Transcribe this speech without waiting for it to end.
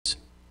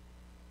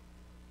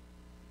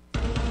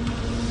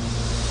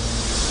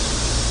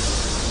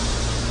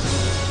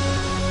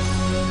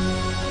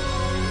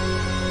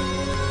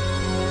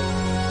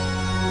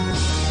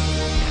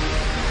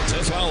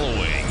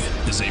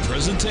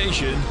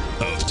presentation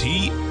of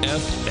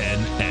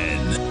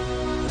TFNN.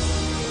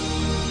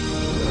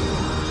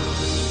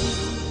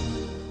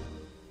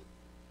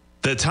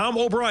 The Tom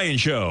O'Brien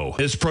Show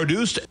is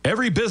produced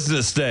every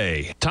business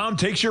day. Tom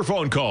takes your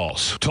phone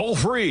calls toll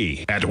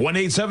free at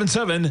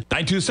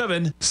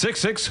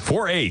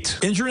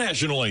 1-877-927-6648.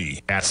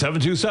 Internationally at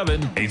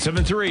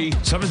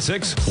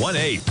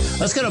 727-873-7618.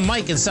 Let's go to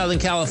Mike in Southern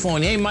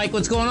California. Hey, Mike,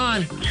 what's going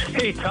on?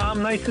 Hey,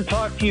 Tom. Nice to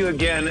talk to you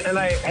again. And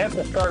I have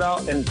to start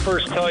out and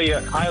first tell you,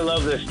 I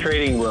love this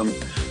trading room.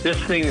 This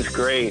thing is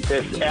great.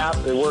 This app,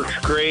 it works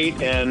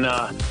great. And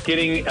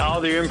getting all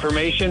the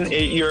information,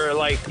 you're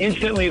like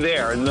instantly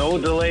there. No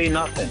delay,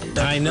 nothing.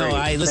 That's I know.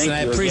 great. Listen, I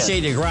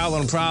appreciate your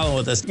growling problem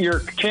with us. Your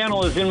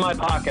channel is in my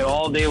pocket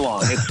all day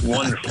long. It's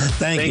wonderful.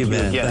 Thank you,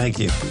 man. Again. Thank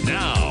you.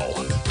 Now,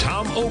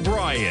 Tom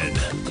O'Brien.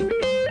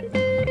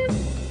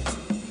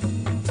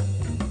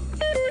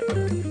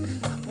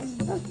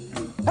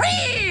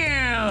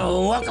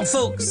 Welcome,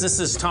 folks. This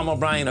is Tom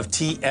O'Brien of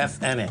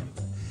TFNN.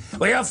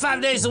 We go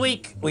 5 days a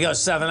week. We go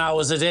 7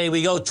 hours a day.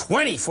 We go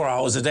 24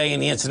 hours a day on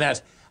the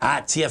internet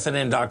at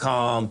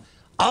TFNN.com.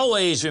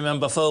 Always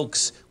remember,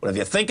 folks, whatever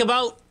you think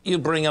about, you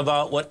bring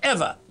about.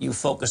 Whatever you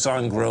focus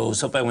on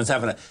grows. Hope everyone's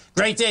having a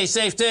great day,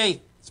 safe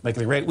day. Let's make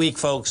it a great week,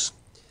 folks.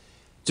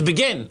 To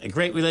begin a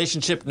great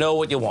relationship, know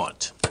what you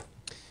want.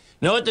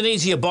 Know what the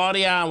needs of your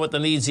body are and what the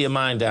needs of your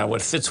mind are,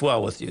 what fits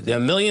well with you. There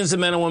are millions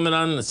of men and women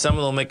on, and some of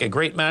them will make a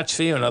great match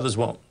for you and others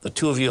won't. The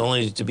two of you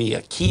only need to be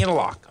a key and a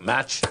lock, a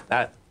match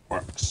that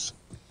works.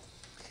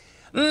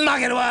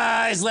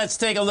 Market-wise, let's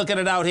take a look at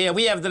it out here.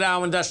 We have the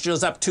Dow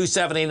Industrials up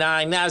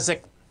 279, Nasdaq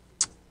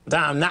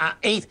down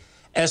 8,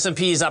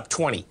 S&P is up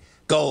 20.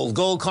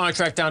 Gold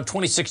contract down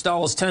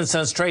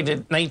 $26.10, traded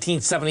at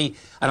 $19.70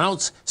 an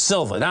ounce.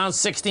 Silver down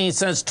 16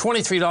 cents,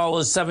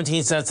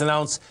 $23.17 an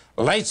ounce.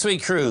 Light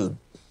sweet crude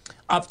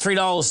up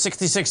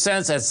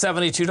 $3.66 at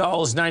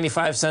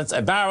 $72.95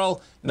 a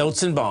barrel.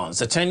 Notes and bonds.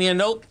 The 10-year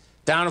note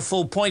down a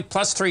full point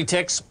plus 3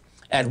 ticks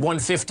at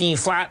 115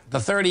 flat. The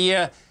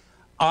 30-year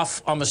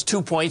off almost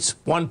 2 points,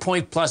 1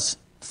 point plus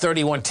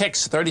 31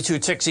 ticks. 32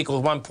 ticks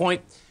equals 1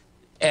 point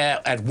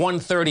at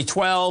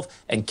 130.12.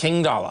 And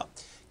King Dollar.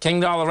 King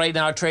Dollar right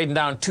now trading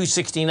down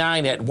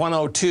 269 at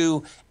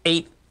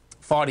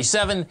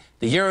 102.847.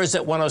 The euro is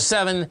at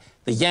 107.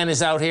 The yen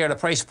is out here at a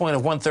price point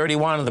of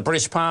 131, and the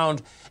British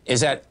pound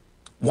is at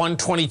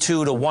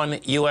 122 to 1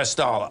 US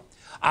dollar.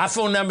 Our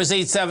phone number is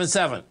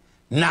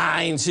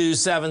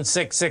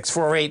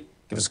 877-927-6648.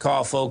 Give us a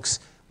call, folks.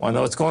 Want to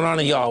know what's going on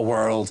in your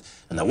world.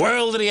 In the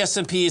world of the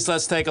S&Ps,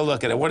 let's take a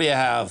look at it. What do you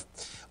have?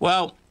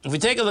 Well, if we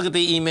take a look at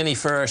the E-mini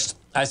first,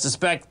 I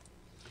suspect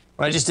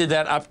when I just did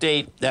that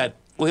update that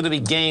we're going to be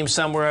game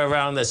somewhere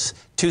around this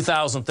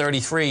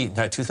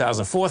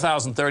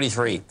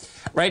 4,033.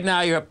 Right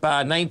now, you're up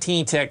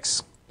 19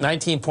 ticks,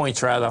 19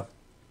 points rather.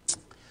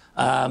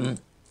 And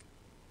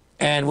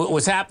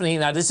what's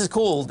happening now, this is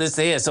cool, this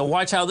here. So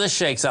watch how this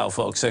shakes out,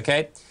 folks,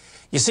 okay?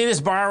 You see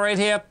this bar right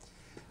here?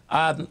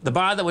 The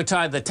bar that we're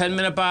tied, the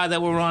 10-minute bar that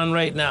we're on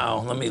right now.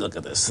 Let me look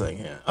at this thing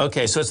here.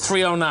 Okay, so it's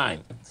 309.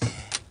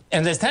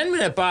 And this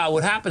 10-minute bar,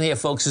 what happened here,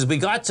 folks, is we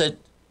got to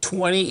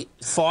 40,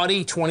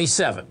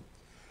 27.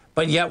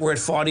 But yet we're at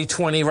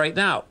 40.20 right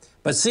now.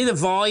 But see the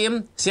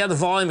volume? See how the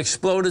volume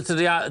exploded to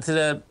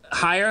the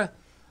higher?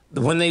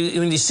 When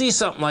you see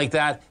something like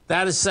that,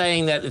 that is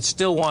saying that it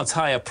still wants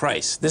higher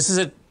price. It's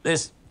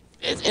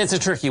a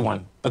tricky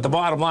one. But the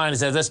bottom line is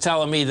that that's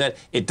telling me that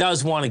it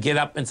does want to get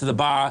up into the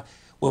bar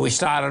where we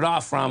started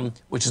off from,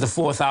 which is the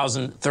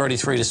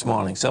 4,033 this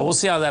morning. So we'll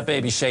see how that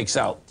baby shakes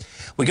out.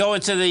 We go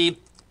into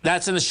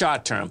that's in the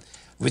short term.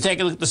 If we take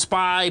a look at the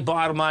SPY,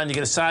 bottom line, you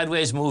get a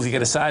sideways move. You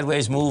get a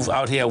sideways move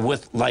out here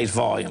with light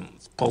volume.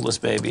 Let's pull this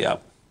baby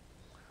up.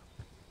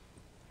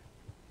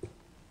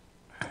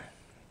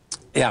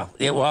 Yeah,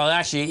 well,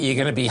 actually, you're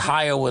going to be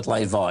higher with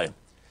light volume.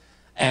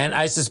 And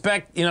I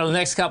suspect, the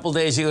next couple of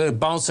days, you're going to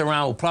bounce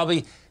around. We'll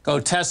probably go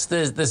test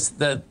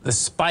the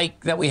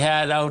spike that we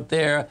had out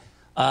there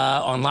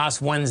on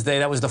last Wednesday.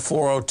 That was the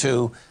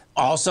 402,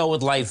 also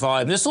with light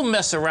volume. This will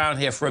mess around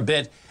here for a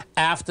bit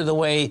after the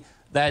way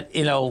that,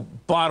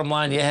 bottom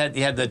line, you had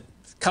the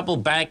couple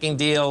banking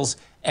deals,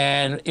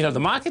 and, the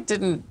market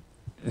didn't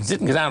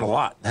go down a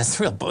lot. That's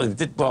real.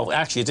 Well,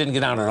 actually, it didn't go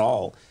down at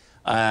all.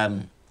 I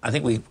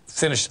think we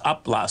finished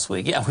up last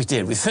week. Yeah, we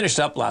did. We finished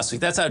up last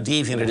week. That's how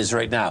deviant it is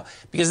right now,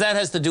 because that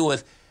has to do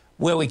with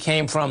where we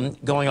came from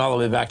going all the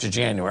way back to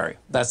January.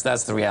 That's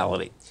the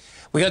reality.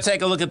 We got to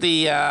take a look at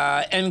the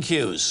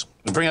NQs.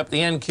 We bring up the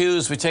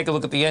NQs. We take a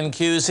look at the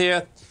NQs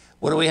here.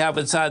 What do we have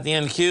inside the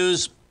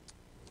NQs?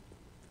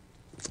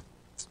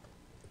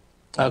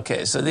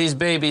 Okay, so these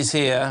babies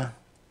here,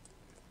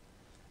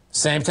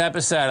 same type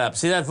of setup.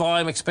 See that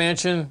volume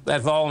expansion?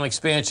 That volume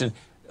expansion.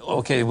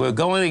 Okay, we're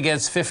going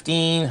against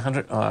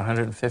 1,500,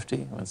 150,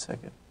 1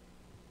 second.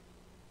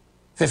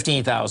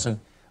 15,000.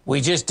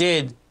 We just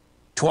did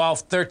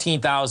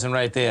 13,000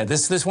 right there.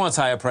 This one's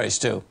higher price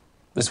too.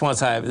 This one's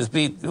higher.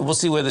 We'll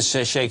see where this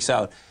shakes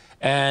out.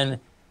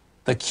 And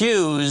the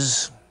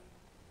Qs,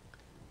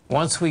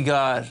 once we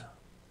got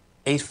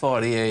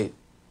 848,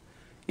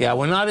 Yeah,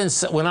 we're not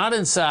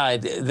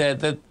inside.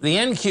 The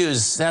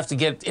NQs have to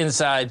get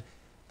inside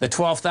the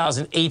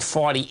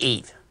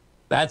 12,848.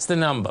 That's the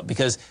number,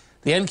 because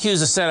the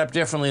NQs are set up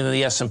differently than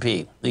the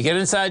S&P. You get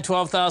inside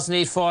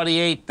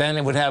 12,848, then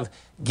it would have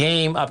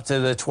game up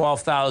to the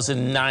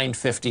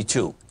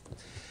 12,952.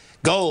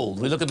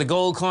 Gold. We look at the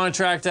gold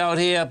contract out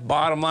here.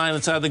 Bottom line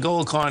inside the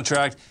gold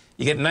contract,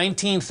 you get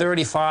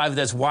 1935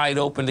 that's wide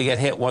open to get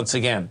hit once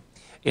again.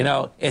 You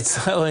know,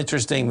 it's so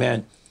interesting,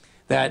 man,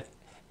 that,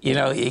 you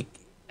know,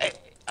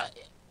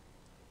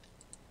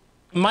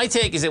 my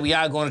take is that we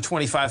are going to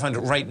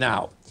 2,500 right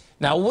now.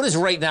 Now, what does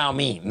right now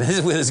mean? This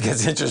is where this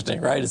gets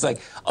interesting, right? It's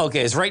like,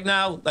 okay, is right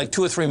now like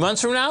 2 or 3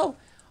 months from now,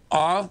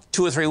 or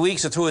 2 or 3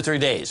 weeks, or 2 or 3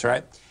 days,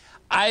 right?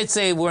 I'd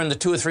say we're in the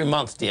 2 or 3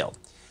 month deal.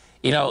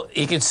 You know,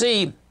 you can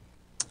see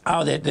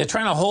how they're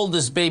trying to hold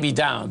this baby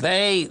down.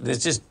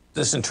 There's just,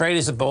 listen,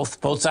 traders at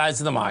both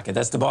sides of the market.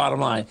 That's the bottom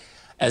line.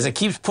 As it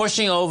keeps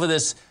pushing over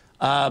this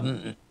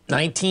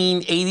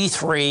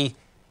 1983,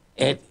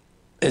 it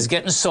is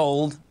getting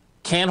sold.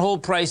 Can't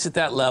hold price at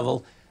that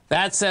level.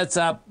 That sets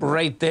up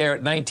right there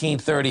at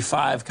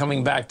 1935,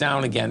 coming back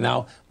down again.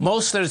 Now,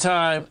 most of the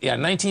time, yeah,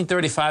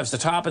 1935 is the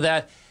top of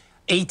that.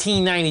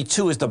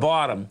 1892 is the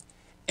bottom.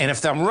 And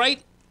if I'm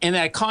right in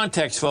that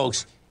context,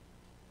 folks,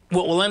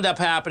 what will end up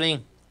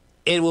happening,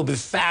 it will be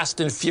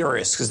fast and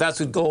furious, because that's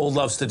what gold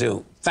loves to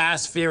do.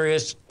 Fast,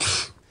 furious,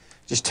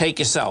 just take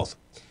yourself.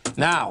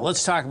 Now,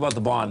 let's talk about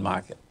the bond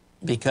market,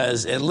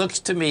 because it looks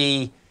to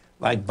me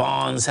like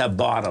bonds have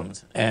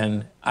bottomed.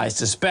 And I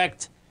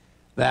suspect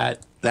that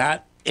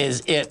that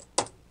is it,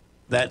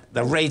 that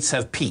the rates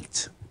have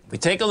peaked. If we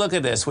take a look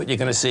at this, what you're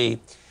going to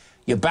see,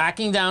 you're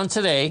backing down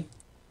today,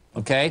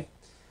 okay?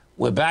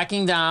 We're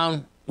backing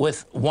down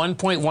with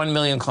 1.1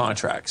 million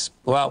contracts.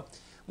 Well,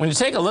 when you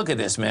take a look at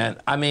this, man,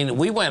 I mean,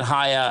 we went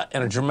higher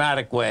in a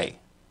dramatic way.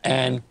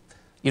 And,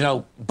 you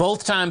know,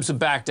 both times we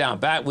backed down.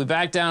 We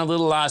backed down a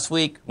little last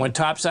week, went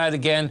topside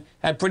again,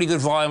 had pretty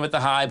good volume at the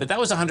high, but that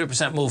was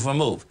 100% move for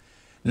move.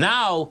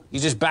 Now,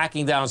 you're just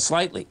backing down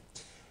slightly.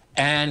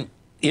 And,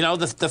 you know,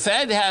 the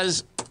Fed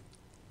has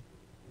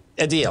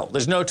a deal.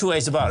 There's no two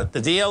ways about it.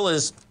 The deal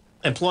is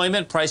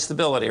employment, price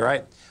stability,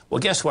 right? Well,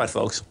 guess what,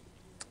 folks?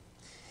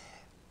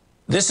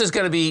 This is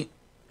going to be,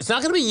 it's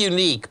not going to be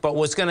unique, but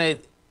what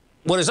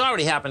has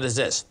already happened is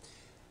this.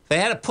 They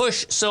had to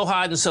push so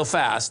hard and so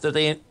fast that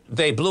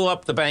they blew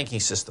up the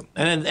banking system.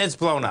 And it's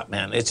blown up,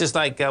 man. It's just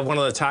like one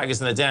of the tigers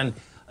in the den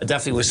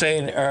definitely was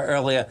saying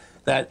earlier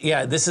that,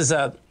 yeah, this is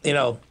a, you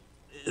know,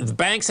 the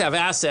banks have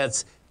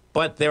assets,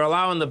 but they're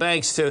allowing the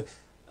banks to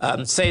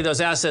say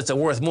those assets are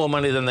worth more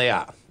money than they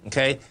are,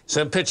 okay?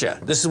 So picture,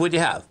 this is what you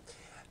have.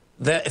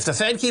 If the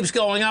Fed keeps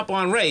going up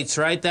on rates,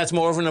 right, that's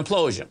more of an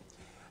implosion.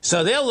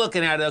 So they're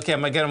looking at it, okay,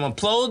 am I going to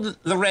implode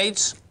the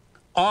rates,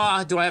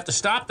 or do I have to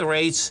stop the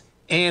rates?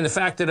 And the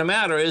fact of the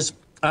matter is,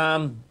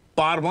 bottom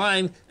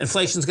line,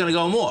 inflation's going to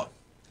go more.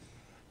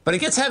 But it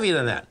gets heavier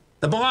than that.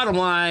 The bottom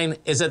line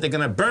is that they're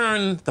going to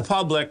burn the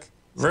public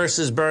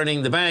versus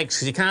burning the banks,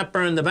 because you can't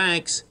burn the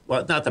banks.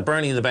 Well, not the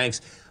burning of the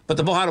banks, but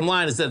the bottom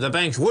line is that the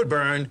banks would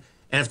burn,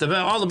 and if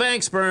all the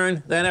banks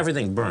burn, then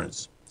everything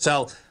burns.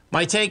 So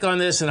my take on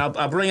this, and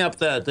I'll bring up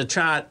the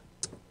chart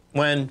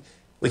when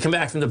we come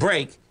back from the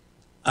break.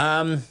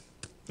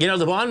 You know,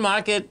 the bond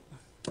market,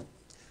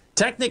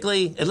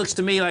 technically, it looks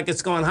to me like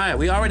it's going higher.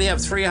 We already have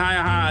 3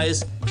 higher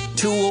highs,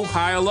 2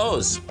 higher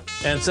lows.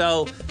 And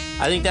so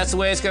I think that's the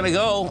way it's going to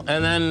go.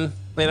 And then,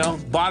 you know,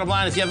 bottom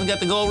line, if you haven't got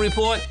the gold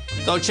report,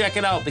 go check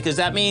it out, because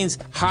that means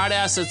hard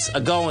assets are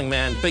going,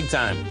 man, big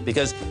time.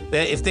 Because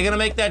if they're going to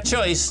make that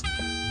choice,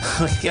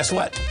 guess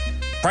what?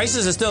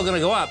 Prices are still going to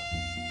go up,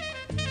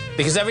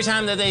 because every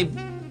time that they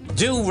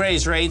do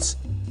raise rates,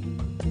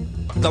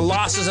 the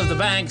losses of the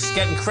banks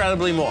get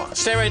incredibly more.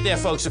 Stay right there,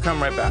 folks. We'll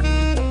come right back.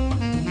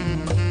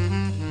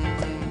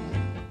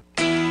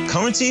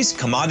 Currencies,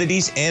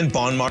 commodities, and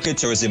bond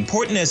markets are as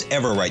important as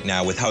ever right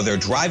now with how they're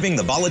driving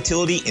the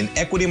volatility in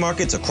equity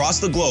markets across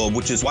the globe,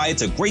 which is why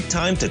it's a great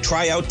time to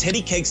try out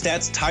Teddy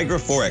Kakestat's Tiger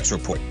Forex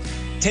Report.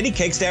 Teddy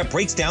Kakestat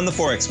breaks down the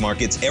Forex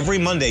markets every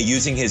Monday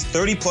using his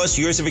 30-plus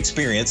years of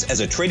experience as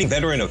a trading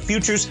veteran of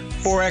futures,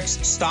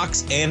 Forex,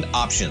 stocks, and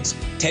options.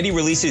 Teddy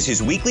releases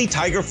his weekly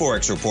Tiger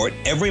Forex Report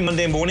every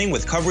Monday morning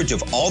with coverage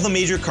of all the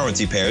major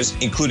currency pairs,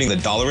 including the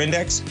dollar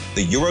index,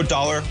 the euro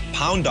dollar,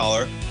 pound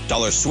dollar,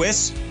 dollar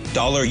Swiss,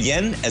 dollar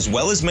yen, as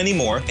well as many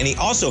more, and he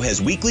also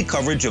has weekly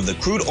coverage of the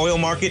crude oil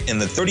market and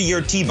the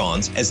 30-year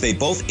T-bonds, as they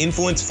both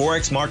influence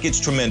Forex markets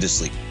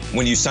tremendously.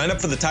 When you sign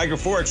up for the Tiger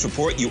Forex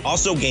Report, you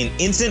also gain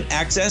instant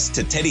access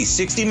to Teddy's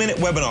 60-minute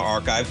webinar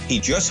archive he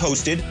just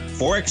hosted,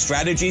 Forex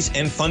Strategies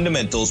and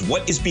Fundamentals,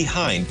 What is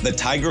Behind the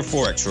Tiger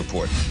Forex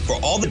Report. For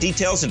all the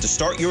details and to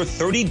start your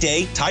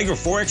 30-day Tiger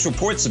Forex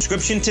Report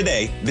subscription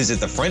today, visit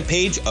the front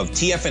page of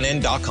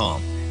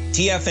TFNN.com.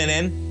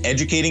 TFNN,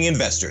 educating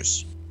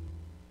investors.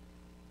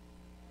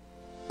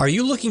 Are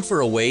you looking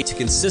for a way to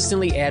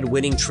consistently add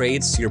winning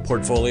trades to your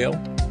portfolio?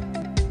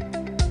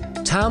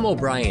 Tom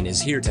O'Brien is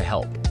here to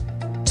help.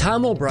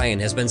 Tom O'Brien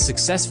has been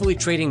successfully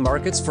trading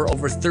markets for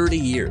over 30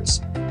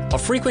 years. A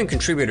frequent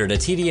contributor to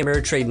TD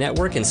Ameritrade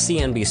Network and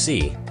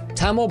CNBC,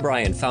 Tom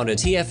O'Brien founded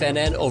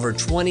TFNN over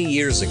 20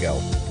 years ago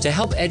to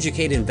help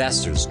educate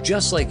investors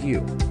just like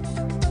you.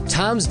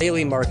 Tom's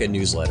daily market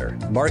newsletter,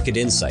 Market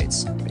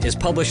Insights, is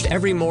published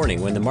every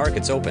morning when the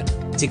market's open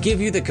to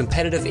give you the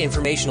competitive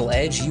informational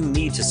edge you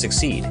need to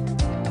succeed.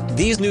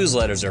 These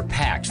newsletters are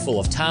packed full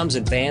of Tom's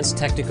advanced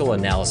technical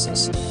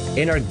analysis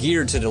and are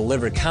geared to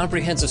deliver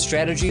comprehensive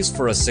strategies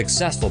for a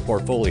successful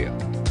portfolio.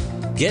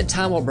 Get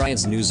Tom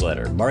O'Brien's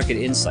newsletter, Market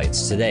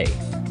Insights, today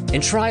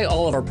and try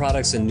all of our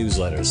products and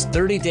newsletters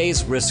 30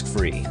 days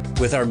risk-free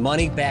with our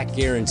money-back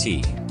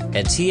guarantee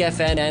at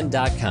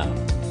TFNN.com.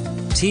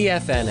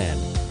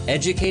 TFNN,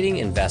 educating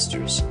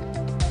investors.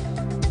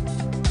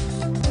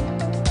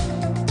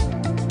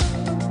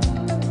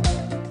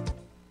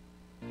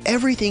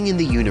 Everything in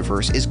the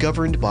universe is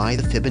governed by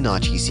the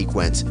Fibonacci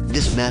sequence.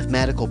 This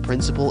mathematical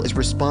principle is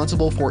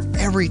responsible for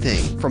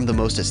everything from the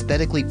most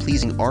aesthetically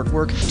pleasing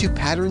artwork to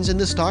patterns in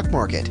the stock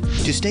market.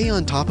 To stay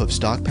on top of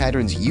stock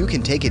patterns you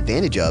can take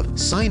advantage of,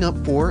 sign up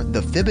for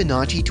the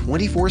Fibonacci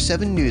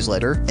 24/7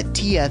 newsletter at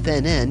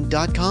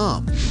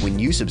TFNN.com. When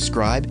you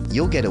subscribe,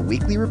 you'll get a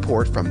weekly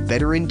report from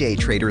veteran day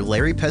trader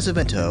Larry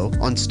Pesavento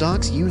on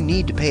stocks you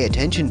need to pay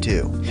attention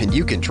to. And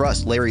you can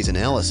trust Larry's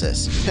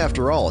analysis.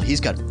 After all, he's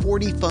got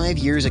 45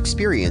 years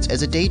experience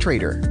as a day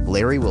trader.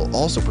 Larry will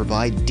also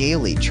provide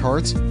daily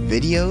charts,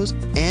 videos,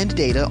 and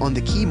data on the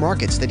key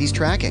markets that he's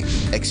tracking.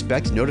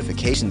 Expect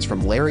notifications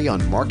from Larry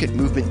on market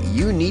movement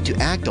you need to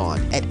act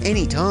on at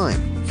any time.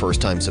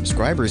 First-time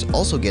subscribers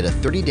also get a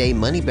 30-day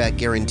money-back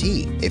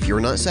guarantee. If you're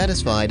not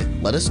satisfied,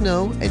 let us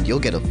know and you'll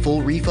get a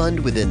full refund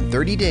within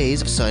 30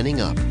 days of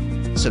signing up.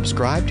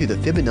 Subscribe to the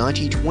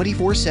Fibonacci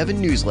 24/7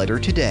 newsletter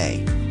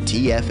today.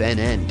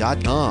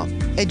 TFNN.com,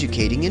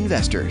 educating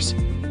investors.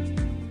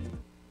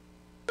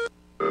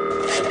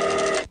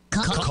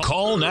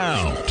 Call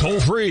now, toll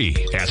free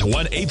at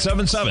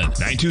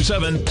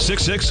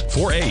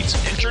 1-877-927-6648.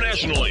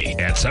 Internationally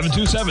at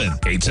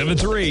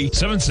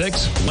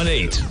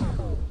 727-873-7618.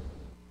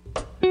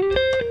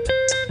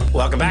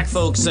 Welcome back,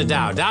 folks.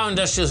 Dow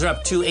Industrials are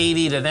up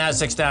 280, the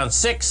Nasdaq's down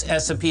 6,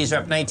 S&Ps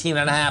are up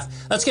 19.5.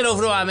 Let's get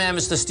over to our man,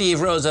 Mr.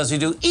 Steve Rhodes, as we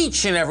do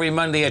each and every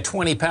Monday at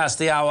 20 past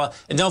the hour.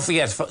 And don't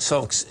forget,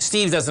 folks,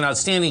 Steve does an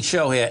outstanding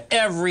show here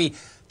every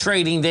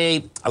trading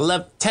day,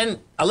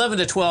 11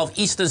 to 12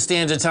 Eastern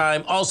Standard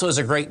Time. Also has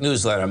a great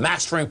newsletter,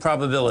 Mastering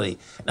Probability.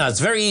 Now,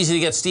 it's very easy to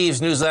get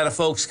Steve's newsletter,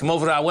 folks. Come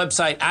over to our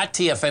website at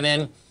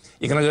TFNN.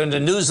 You're going to go into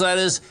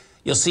newsletters.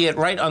 You'll see it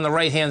right on the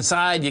right-hand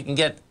side. You can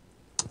get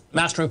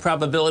Mastering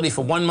Probability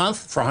for 1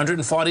 month for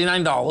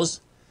 $149.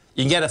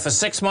 You can get it for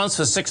 6 months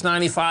for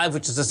 $695,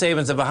 which is a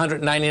savings of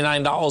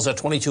 $199 or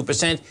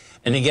 22%.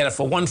 And you get it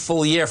for 1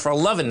 full year for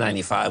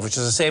 $1195, which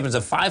is a savings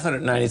of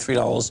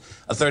 $593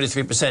 or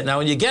 33%. Now,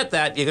 when you get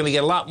that, you're going to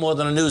get a lot more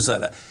than a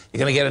newsletter. You're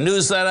going to get a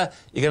newsletter.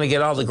 You're going to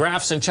get all the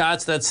graphs and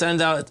charts that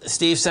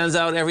Steve sends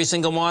out every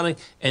single morning.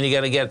 And you're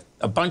going to get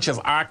a bunch of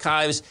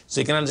archives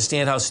so you can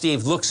understand how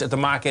Steve looks at the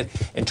market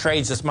and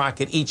trades this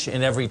market each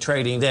and every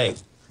trading day.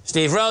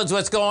 Steve Rhodes,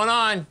 what's going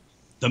on?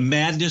 The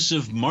madness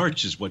of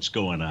March is what's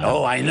going on.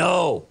 Oh, I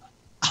know.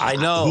 I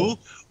know.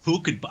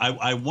 Who could?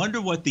 I wonder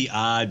what the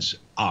odds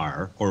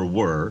are or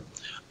were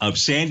of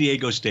San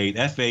Diego State,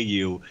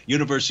 FAU,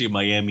 University of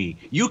Miami,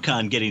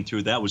 UConn getting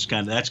through.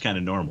 That's kind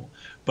of normal.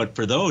 But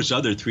for those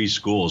other 3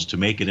 schools to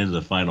make it into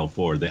the Final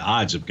Four, the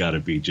odds have got to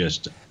be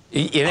just.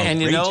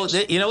 And you know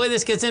where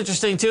this gets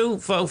interesting too,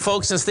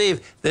 folks and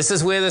Steve. This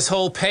is where this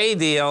whole pay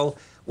deal,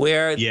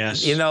 where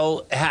yes.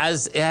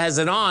 has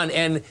it on.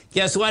 And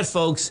guess what,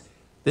 folks?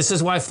 This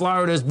is why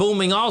Florida is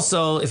booming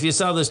also. If you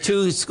saw there's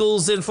 2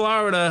 schools in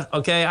Florida,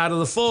 okay, out of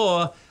the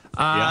 4,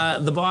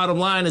 the bottom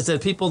line is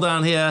that people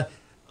down here,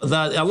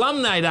 the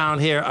alumni down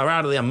here are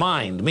out of their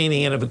mind,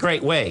 meaning in a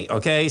great way,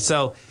 okay?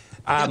 So,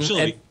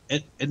 absolutely.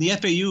 And the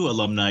FAU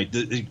alumni,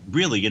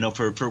 really,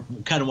 for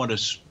kind of one of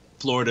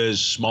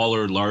Florida's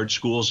smaller, large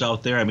schools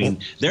out there, I mean,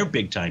 they're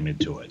big time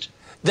into it.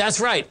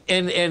 That's right.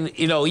 And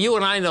you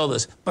and I know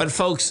this, but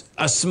folks,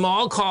 a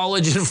small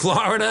college in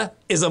Florida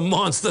is a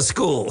monster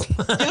school.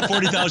 Yeah,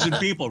 40,000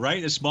 people,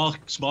 right? A small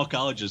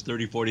college is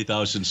 30,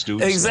 40,000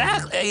 students.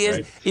 Exactly.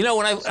 Right?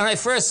 When I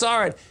first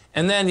saw it,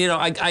 and then,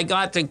 I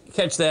got to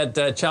catch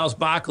that Charles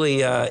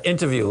Barkley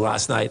interview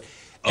last night.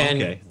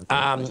 And, okay.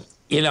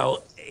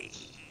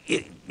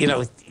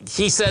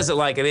 he says it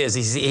like it is.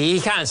 He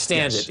can't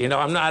stand it.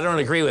 I don't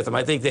agree with him.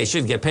 I think they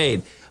should get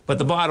paid. But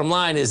the bottom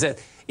line is that,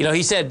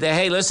 he said,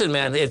 hey, listen,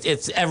 man,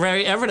 it's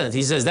very evident.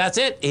 He says, that's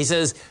it. He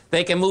says,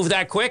 they can move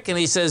that quick. And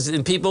he says,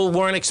 and people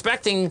weren't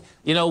expecting,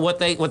 what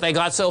they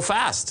got so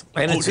fast.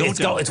 And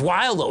it's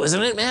wild, though,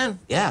 isn't it, man?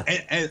 Yeah.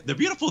 And the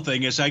beautiful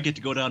thing is I get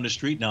to go down the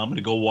street now. I'm going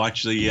to go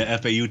watch the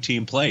FAU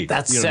team play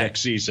that's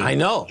next season. I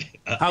know.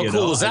 How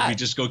cool is that? We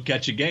just go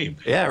catch a game.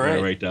 Yeah,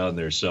 right. Right down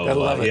there. So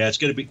yeah, it's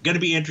going to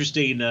be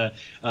interesting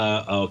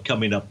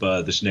coming up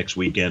this next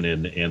weekend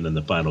and then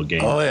the final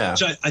game. Oh yeah.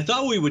 So I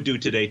thought we would do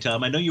today,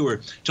 Tom. I know you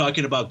were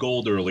talking about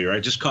gold earlier. I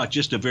just caught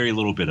just a very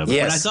little bit of it.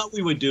 Yes. What I thought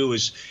we would do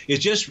is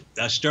just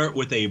start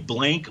with a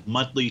blank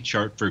monthly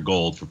chart for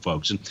gold for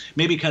folks, and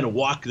maybe kind of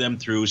walk them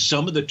through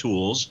some of the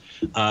tools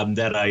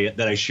that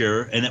I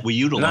share and that we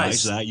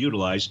utilize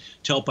to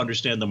help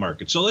understand the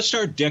market. So let's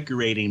start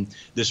decorating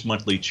this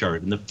monthly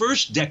chart. And the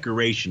first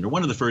decoration, or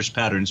one of the first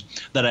patterns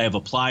that I have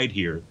applied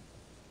here,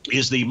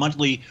 is the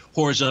monthly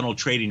horizontal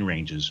trading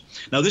ranges.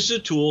 Now, this is a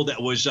tool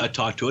that was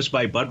taught to us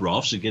by Bud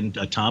Rolfs. Again,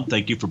 Tom,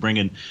 thank you for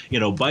bringing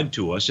Bud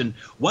to us. And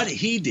what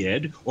he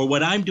did, or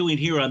what I'm doing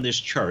here on this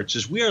charts,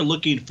 is we are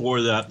looking for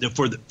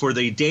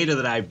the data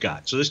that I've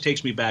got. So this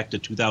takes me back to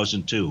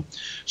 2002.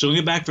 So we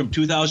get back from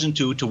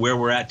 2002 to where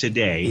we're at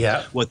today.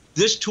 Yeah. What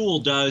this tool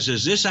does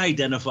is this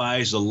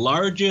identifies the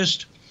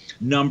largest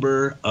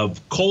number of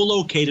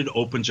co-located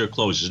opens or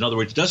closes. In other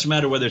words, it doesn't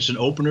matter whether it's an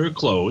open or a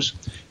close,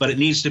 but it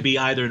needs to be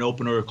either an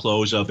open or a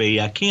close of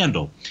a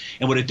candle.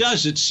 And what it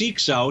does, it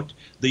seeks out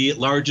the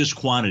largest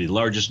quantity, the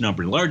largest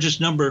number. The largest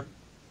number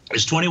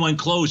is 21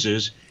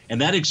 closes, and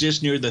that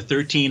exists near the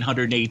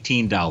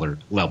 $1,318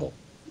 level.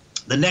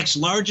 The next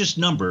largest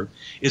number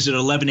is at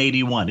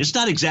 1181. It's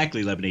not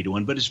exactly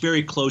 1181, but it's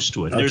very close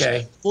to it. Okay.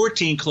 There's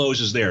 14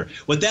 closes there.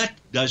 What that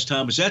does,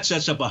 Tom, is that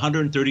sets up a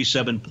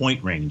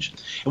 137-point range.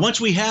 And once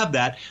we have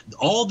that,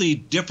 all the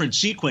different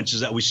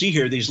sequences that we see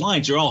here, these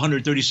lines, are all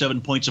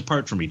 137 points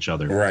apart from each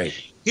other. Right.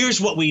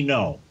 Here's what we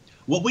know.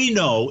 What we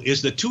know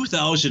is the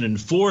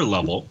 2004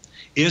 level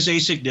is a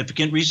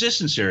significant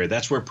resistance area.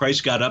 That's where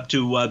price got up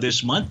to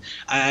this month.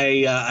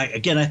 I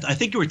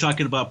think you were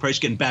talking about price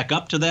getting back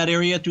up to that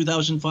area,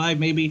 2005,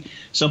 maybe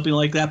something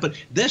like that. But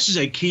this is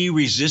a key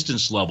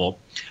resistance level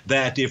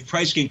that if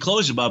price can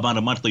close above on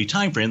a monthly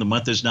time frame, the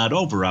month is not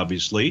over,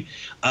 obviously,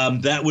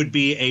 that would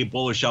be a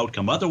bullish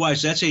outcome.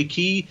 Otherwise, that's a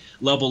key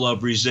level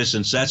of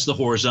resistance. That's the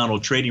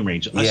horizontal trading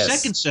range. Yes. A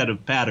second set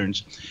of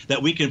patterns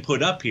that we can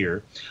put up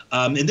here,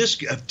 and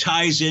this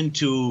ties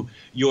into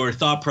your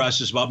thought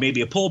process about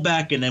maybe a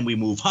pullback and then we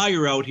move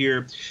higher out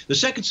here. The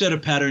second set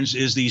of patterns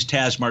is these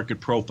TAS market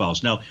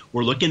profiles. Now,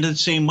 we're looking at the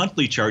same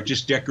monthly chart,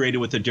 just decorated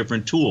with a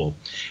different tool.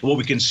 And what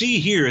we can see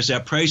here is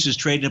that price is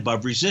trading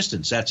above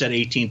resistance. That's at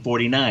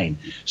 1849.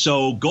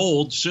 So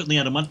gold, certainly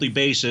on a monthly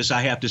basis,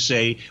 I have to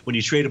say, when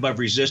you trade above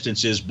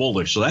resistance, is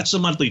bullish. So that's the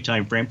monthly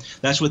time frame.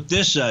 That's what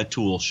this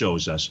tool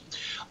shows us.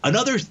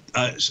 Another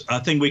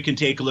thing we can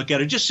take a look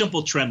at are just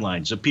simple trend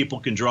lines that people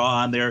can draw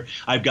on there.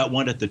 I've got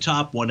one at the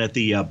top, one at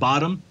the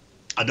bottom.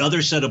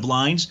 Another set of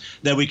lines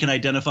that we can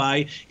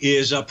identify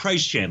is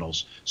price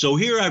channels. So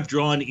here I've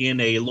drawn in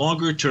a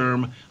longer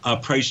term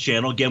price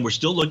channel. Again, we're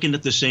still looking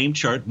at the same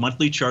chart,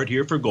 monthly chart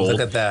here for gold.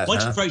 Look at that.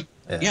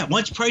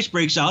 Once price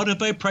breaks out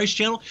of a price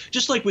channel,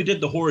 just like we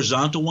did the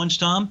horizontal ones,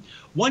 Tom,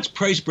 once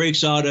price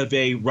breaks out of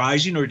a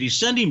rising or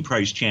descending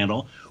price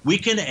channel, we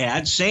can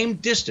add same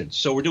distance.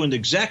 So we're doing the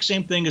exact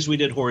same thing as we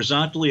did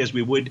horizontally as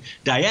we would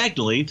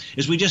diagonally,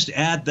 is we just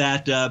add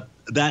that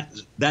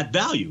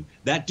value,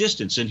 that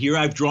distance. And here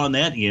I've drawn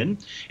that in,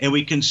 and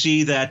we can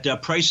see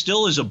that price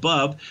still is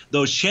above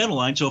those channel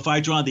lines. So if I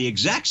draw the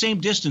exact same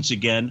distance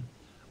again,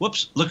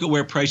 whoops, look at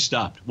where price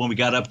stopped when we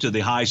got up to the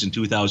highs in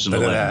 2011.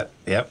 Look at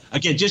that. Yep.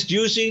 Again, just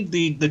using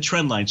the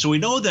trend line. So we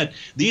know that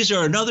these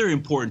are another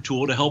important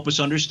tool to help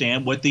us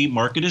understand what the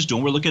market is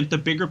doing. We're looking at the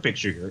bigger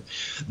picture here.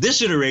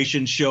 This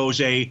iteration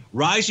shows a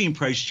rising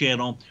price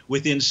channel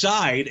with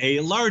inside a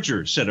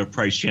larger set of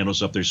price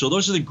channels up there. So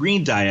those are the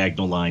green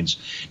diagonal lines.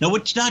 Now,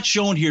 what's not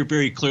shown here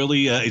very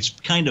clearly, it's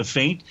kind of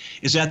faint,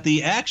 is that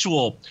the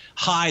actual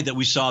high that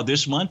we saw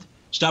this month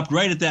stopped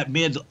right at that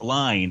mid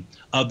line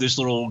of this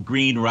little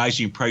green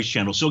rising price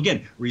channel. So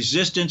again,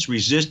 resistance,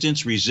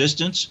 resistance,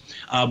 resistance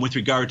with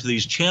regard to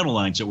these channel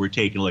lines that we're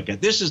taking a look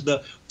at. This is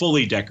the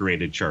fully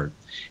decorated chart.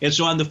 And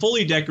so on the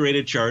fully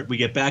decorated chart, we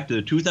get back to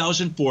the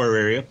 2004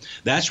 area.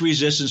 That's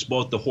resistance,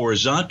 both the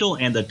horizontal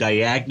and the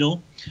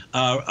diagonal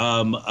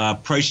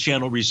price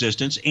channel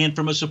resistance. And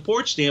from a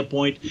support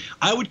standpoint,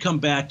 I would come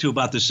back to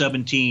about the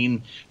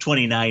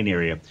 1729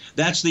 area.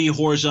 That's the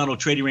horizontal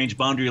trading range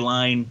boundary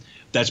line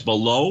that's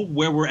below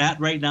where we're at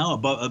right now,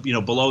 above,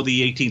 below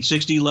the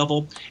 1860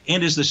 level,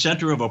 and is the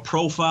center of a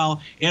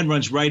profile and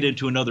runs right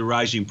into another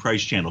rising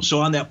price channel. So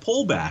on that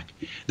pullback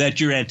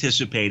that you're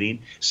anticipating,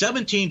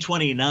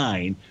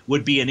 1729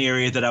 would be an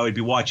area that I would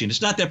be watching.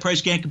 It's not that price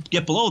can't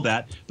get below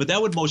that, but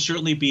that would most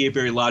certainly be a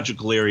very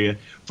logical area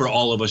for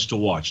all of us to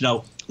watch.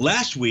 Now,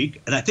 last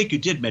week, and I think you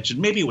did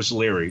mention, maybe it was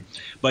Larry,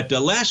 but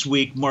last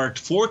week marked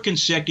 4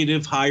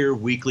 consecutive higher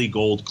weekly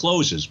gold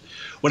closes.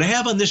 What I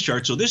have on this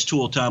chart, so this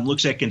tool, Tom,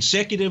 looks at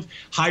consecutive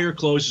higher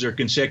closes or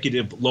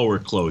consecutive lower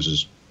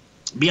closes.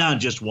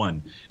 beyond just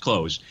one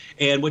close.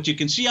 And what you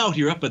can see out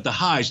here up at the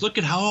highs, look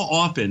at how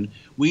often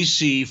we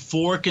see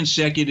 4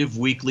 consecutive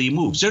weekly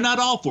moves. They're not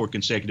all 4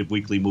 consecutive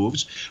weekly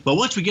moves, but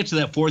once we get to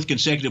that 4th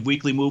consecutive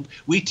weekly move,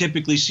 we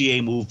typically see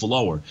a move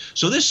lower.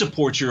 So this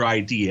supports your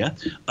idea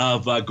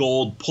of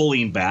gold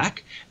pulling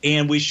back,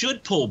 and we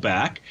should pull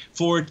back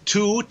for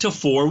 2 to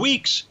 4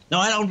 weeks. Now,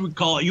 I don't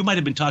recall, you might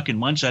have been talking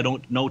months, I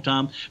don't know,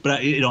 Tom,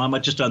 but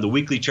I'm just on the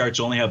weekly charts,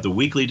 only have the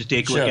weekly to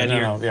take a look at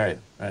here.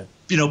 Right.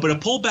 But a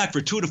pullback for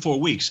 2 to 4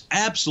 weeks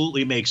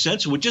absolutely makes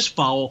sense. It would just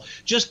follow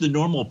just the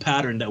normal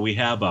pattern that we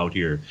have out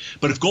here.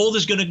 But if gold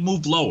is going to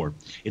move lower,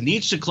 it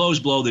needs to close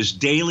below this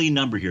daily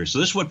number here. So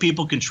this is what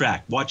people can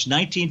track. Watch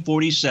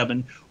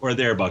 1947 or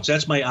thereabouts.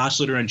 That's my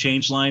oscillator and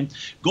change line.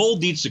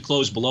 Gold needs to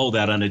close below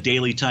that on a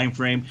daily time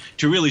frame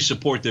to really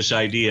support this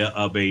idea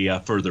of a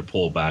further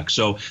pullback.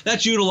 So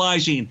that's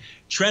utilizing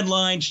trend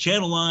lines,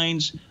 channel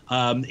lines,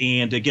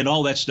 and again,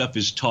 all that stuff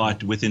is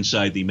taught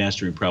inside the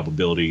Mastering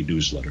Probability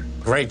newsletter.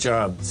 Great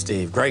job,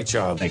 Steve. Great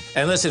job.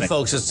 And listen,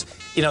 folks, it's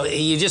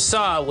you just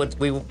saw what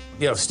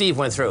Steve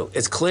went through.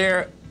 It's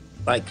clear,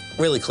 like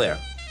really clear.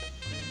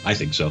 I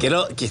think so. It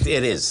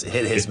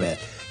is, man.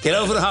 Get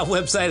over to our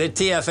website at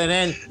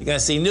TFNN. You're gonna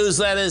see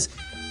newsletters.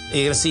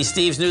 You're gonna see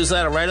Steve's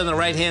newsletter right on the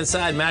right-hand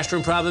side.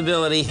 Mastering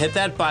Probability. Hit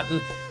that button.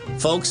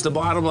 Folks, the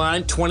bottom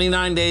line,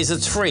 29 days,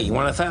 it's free. You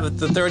want to have it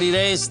the 30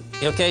 days?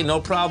 Okay, no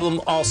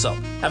problem also.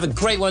 Have a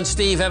great one,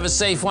 Steve. Have a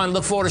safe one.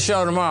 Look forward to the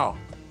show tomorrow.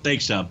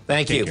 Thanks, Tom.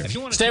 Thank you.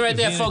 Stay right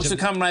there, folks. We're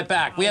coming right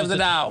back. We have the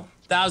Dow.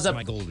 Dow's up.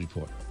 My gold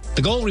report.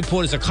 The Gold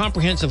Report is a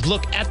comprehensive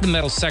look at the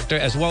metal sector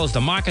as well as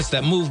the markets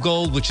that move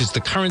gold, which is the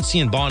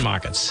currency and bond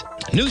markets.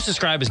 New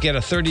subscribers get a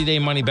 30-day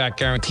money-back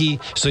guarantee,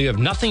 so you have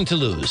nothing to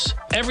lose.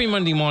 Every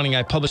Monday morning,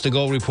 I publish the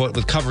Gold Report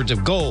with coverage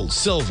of gold,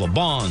 silver,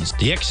 bonds,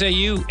 the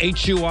XAU,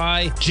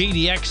 HUI,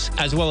 GDX,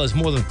 as well as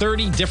more than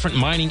 30 different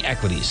mining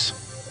equities.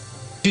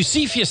 To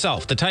see for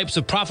yourself the types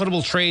of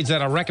profitable trades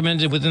that are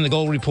recommended within the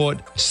Gold Report,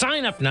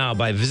 sign up now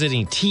by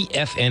visiting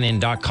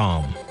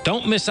TFNN.com.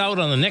 Don't miss out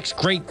on the next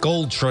great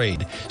gold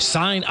trade.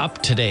 Sign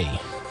up today.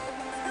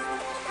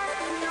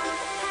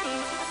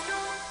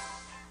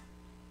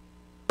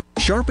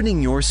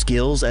 Sharpening your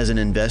skills as an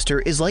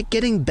investor is like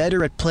getting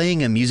better at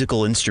playing a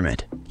musical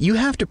instrument. You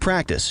have to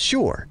practice,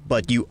 sure,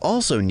 but you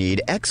also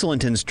need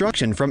excellent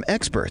instruction from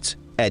experts.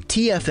 At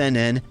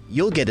TFNN,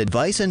 you'll get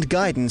advice and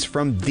guidance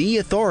from the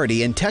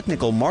authority in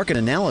technical market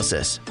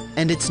analysis.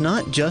 And it's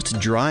not just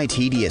dry,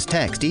 tedious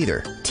text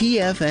either.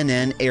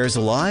 TFNN airs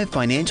live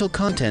financial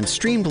content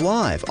streamed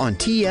live on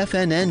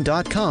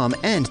TFNN.com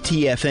and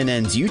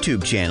TFNN's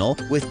YouTube channel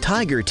with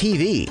Tiger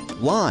TV,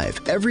 live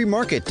every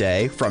market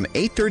day from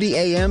 8:30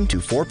 a.m.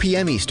 to 4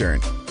 p.m. Eastern.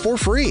 For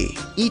free.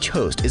 Each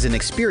host is an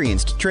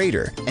experienced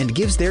trader and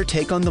gives their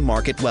take on the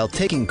market while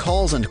taking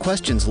calls and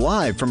questions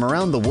live from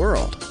around the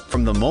world.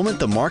 From the moment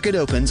the market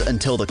opens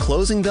until the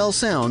closing bell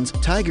sounds,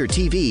 Tiger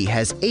TV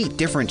has 8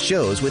 different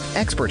shows with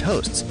expert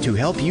hosts to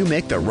help you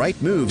make the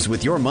right moves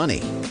with your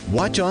money.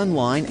 Watch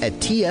online at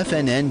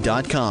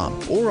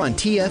TFNN.com or on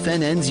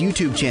TFNN's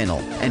YouTube channel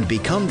and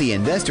become the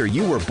investor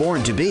you were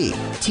born to be.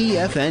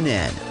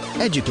 TFNN,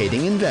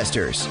 educating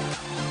investors.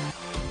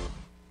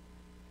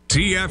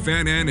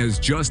 TFNN has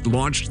just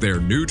launched their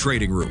new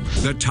trading room,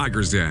 the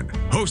Tiger's Den,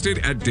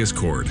 hosted at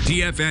Discord.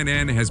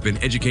 TFNN has been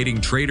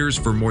educating traders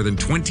for more than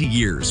 20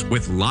 years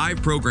with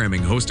live programming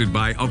hosted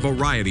by a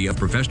variety of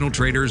professional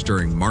traders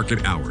during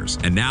market hours.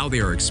 And now they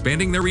are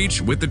expanding their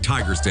reach with the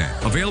Tiger's Den,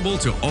 available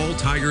to all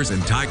tigers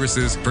and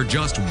tigresses for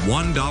just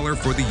 $1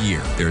 for the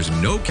year. There's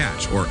no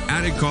catch or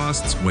added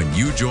costs when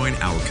you join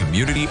our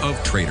community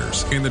of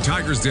traders. In the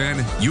Tiger's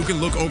Den, you can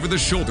look over the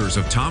shoulders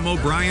of Tom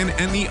O'Brien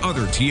and the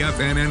other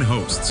TFNN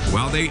hosts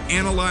while they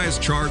analyze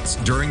charts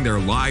during their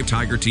live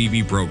Tiger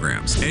TV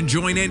programs, and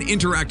join an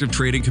interactive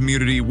trading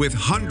community with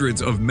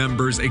hundreds of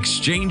members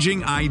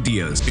exchanging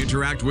ideas.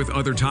 Interact with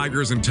other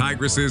tigers and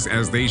tigresses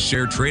as they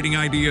share trading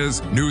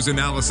ideas, news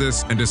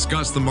analysis, and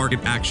discuss the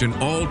market action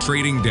all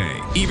trading day,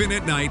 even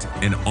at night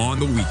and on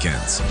the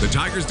weekends. The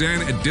Tiger's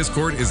Den at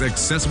Discord is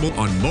accessible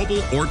on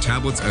mobile or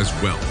tablets as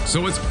well,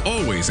 so it's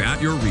always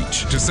at your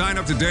reach. To sign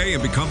up today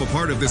and become a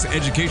part of this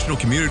educational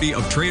community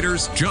of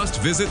traders, just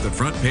visit the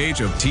front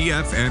page of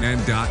TFNN.com.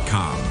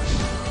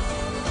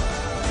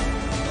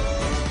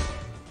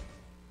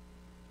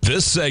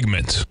 This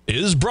segment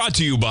is brought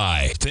to you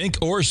by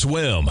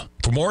Thinkorswim.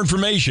 For more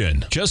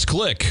information, just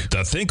click the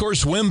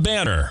Thinkorswim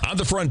banner on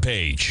the front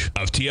page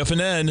of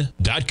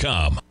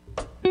TFNN.com.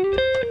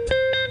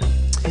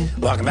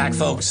 Welcome back,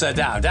 folks.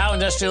 Dow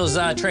Industrials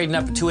trading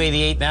up at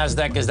 288.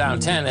 NASDAQ is down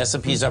 10.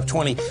 S&P's up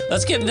 20.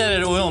 Let's get into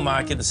the oil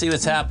market and see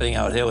what's happening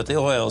out here with the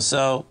oil.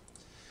 So,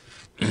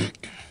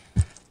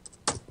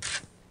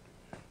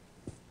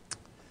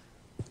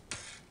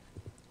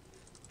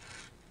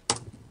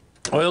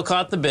 oil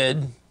caught the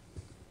bid.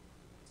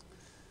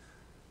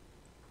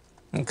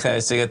 Okay,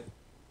 so you got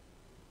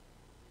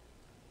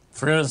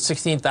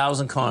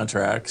 316,000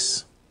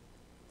 contracts.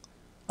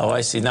 Oh,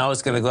 I see. Now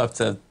it's going to go up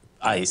to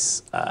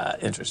ICE.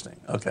 Interesting.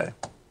 Okay.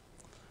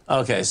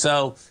 Okay,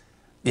 so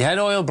you had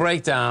oil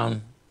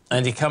breakdown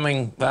And you're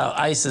coming, well,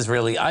 ICE is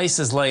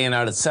laying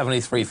out at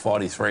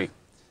 73.43.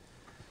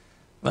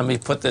 Let me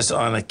put this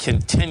on a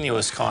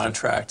continuous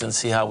contract and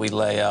see how we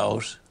lay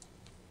out.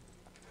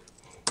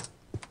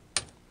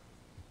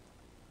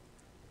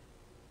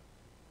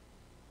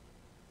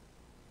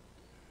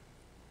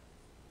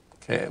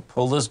 Okay,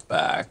 pull this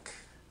back.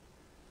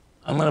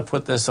 I'm going to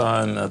put this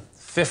on a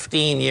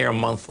 15-year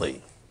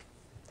monthly.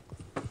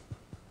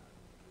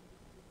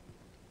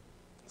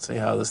 See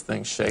how this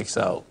thing shakes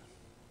out.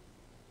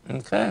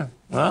 Okay,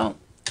 well,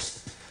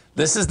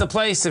 this is the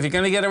place. If you're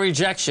going to get a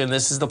rejection,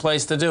 this is the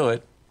place to do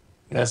it.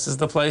 This is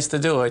the place to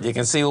do it. You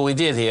can see what we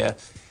did here.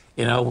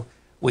 You know,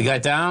 we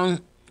got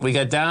down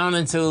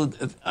into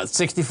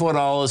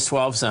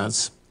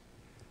 $64.12.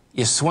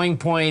 Your swing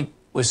point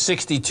was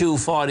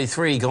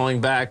 62.43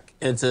 going back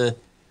into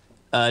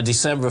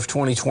December of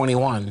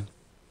 2021.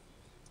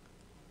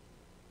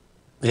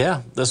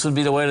 Yeah, this would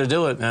be the way to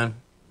do it, man.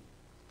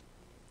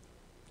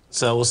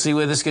 So we'll see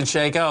where this can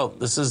shake out.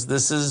 This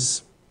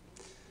is,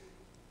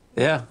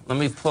 yeah, let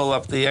me pull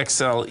up the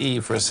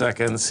XLE for a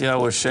second and see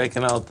how we're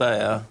shaking out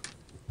there.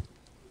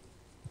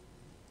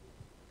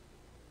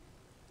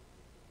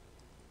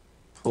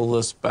 Pull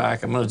this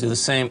back. I'm going to do the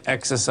same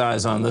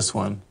exercise on this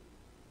one.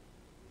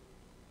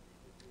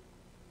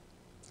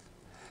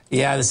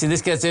 Yeah, see,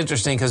 this gets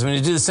interesting because when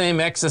you do the same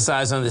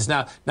exercise on this,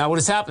 now what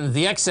has happened,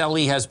 the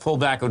XLE has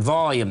pulled back with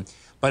volume,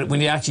 but when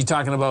you're actually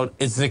talking about,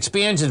 it's an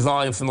expansion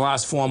volume from the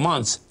last 4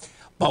 months.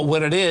 But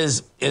what it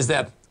is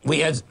that we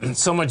had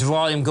so much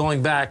volume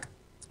going back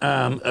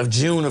of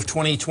June of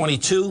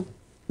 2022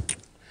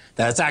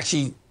 that it's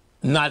actually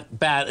not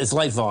bad. It's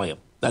light volume.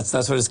 That's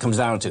what it comes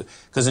down to.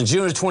 Because in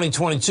June of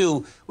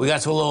 2022, we got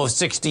to a low of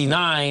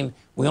 69.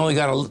 We only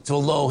got to a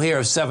low here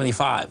of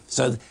 75.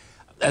 So,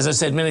 as I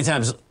said many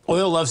times,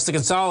 oil loves to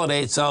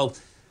consolidate. So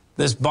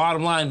this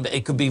bottom line,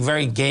 it could be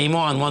very game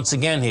on once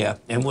again here.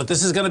 And what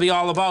this is going to be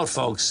all about,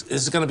 folks,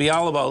 this is going to be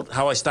all about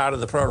how I started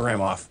the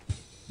program off.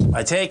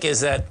 My take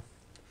is that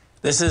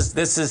this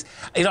is,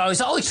 you know, I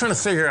was always trying to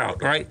figure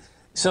out, right?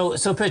 So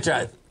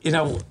picture, you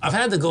know, I've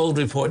had the gold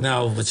report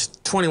now, it's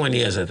 21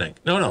 years, I think.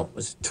 No,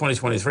 it's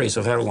 2023,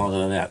 so I've had it longer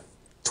than that.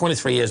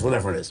 23 years,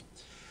 whatever it is.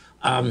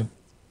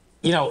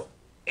 You know,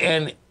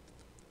 and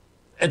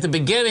at the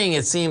beginning,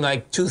 it seemed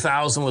like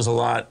 2,000 was a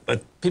lot,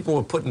 but people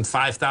were putting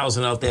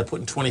 5,000 out there,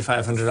 putting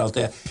 2,500 out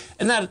there,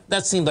 and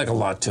that seemed like a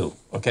lot too,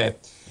 okay?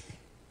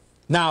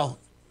 Now,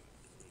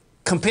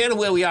 compared to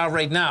where we are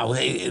right now,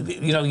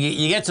 you know,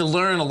 you get to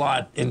learn a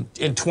lot in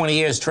 20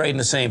 years trading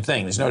the same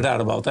thing. There's no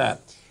doubt about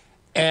that.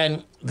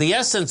 And the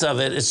essence of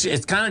it,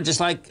 it's kind of just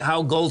like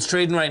how gold's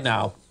trading right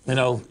now. You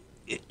know,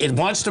 it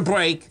wants to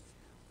break,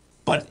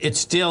 but it's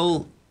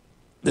still,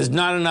 there's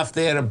not enough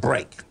there to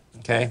break,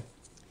 okay?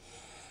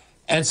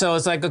 And so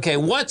it's like, okay,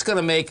 what's going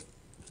to make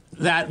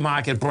that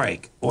market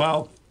break?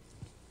 Well,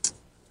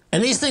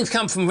 and these things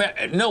come from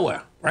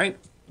nowhere, right?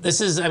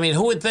 This is, I mean,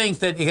 who would think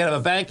that you could have a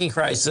banking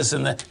crisis,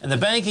 and the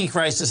banking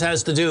crisis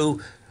has to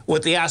do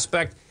with the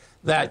aspect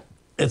that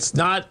it's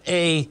not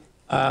a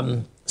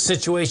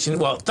situation,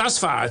 well, thus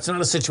far, it's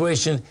not a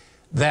situation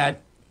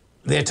that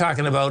they're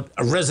talking about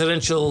a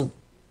residential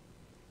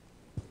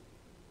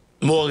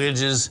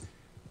mortgages.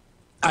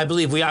 I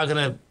believe we are going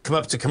to come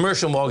up to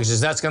commercial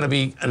mortgages. That's going to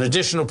be an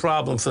additional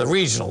problem for the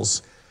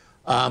regionals.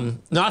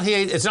 Not here,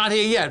 it's not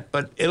here yet,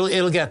 but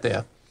it'll get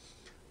there.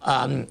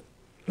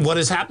 What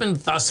has happened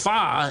thus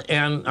far,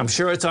 and I'm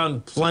sure it's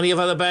on plenty of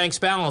other banks'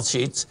 balance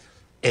sheets,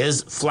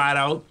 is flat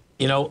out,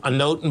 you know, a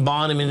note and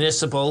bond and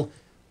municipal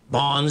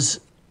bonds,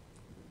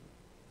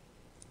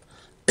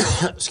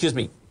 excuse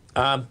me,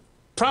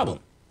 problem.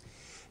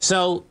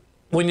 So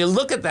when you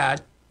look at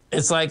that,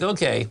 it's like,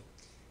 okay,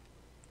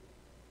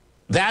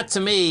 that to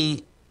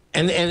me,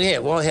 and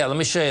here, well, here, let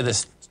me show you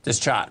this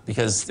chart,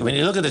 because when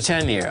you look at the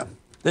 10-year,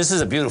 this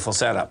is a beautiful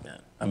setup,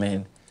 man. I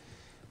mean,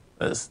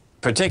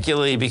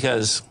 particularly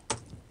because,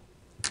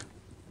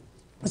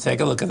 let's take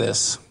a look at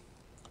this.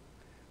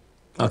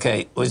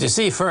 Okay, what you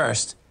see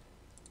first,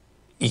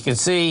 you can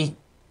see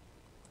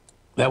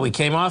that we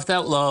came off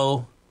that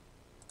low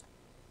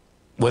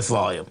with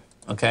volume,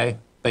 okay?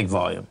 Big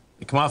volume.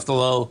 We come off the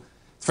low,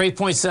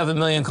 3.7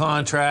 million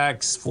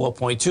contracts,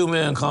 4.2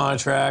 million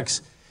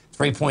contracts,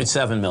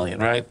 3.7 million,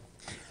 right?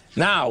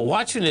 Now,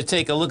 watch when you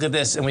take a look at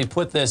this and we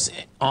put this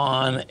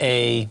on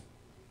a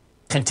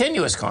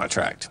continuous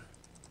contract.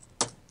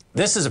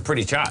 This is a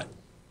pretty chart.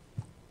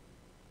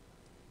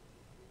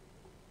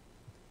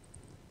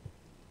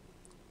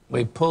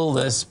 We pull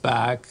this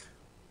back.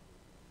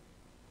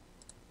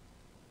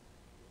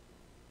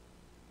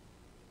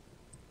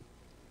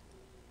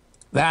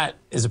 That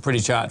is a pretty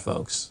chart,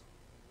 folks.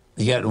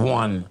 You get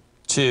 1,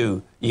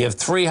 2. You have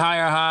 3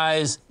 higher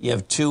highs. You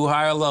have 2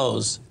 higher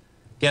lows.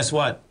 Guess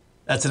what?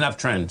 That's an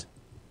uptrend.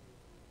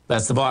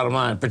 That's the bottom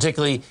line.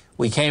 Particularly,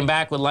 we came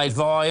back with light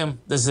volume.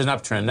 This is an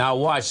uptrend. Now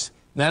watch.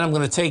 Then I'm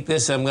going to take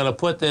this and I'm going to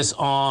put this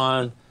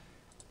on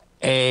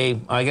a,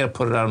 I got to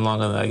put it on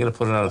longer than that. I got to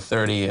put it on a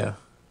 30-year.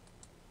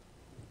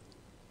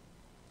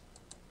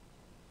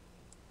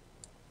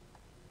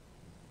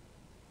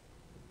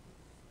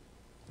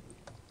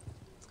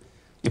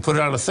 You put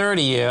it on a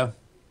 30-year,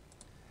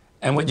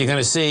 and what you're going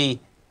to see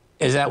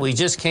is that we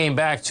just came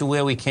back to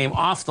where we came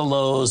off the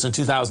lows in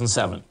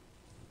 2007.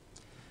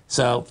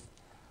 So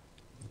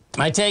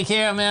my take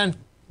here, man,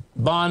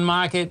 bond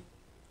market,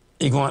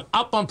 you're going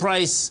up on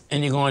price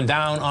and you're going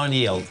down on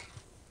yield.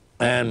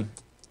 And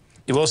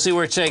you will see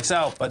where it shakes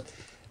out, but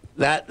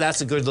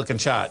that's a good-looking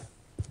chart.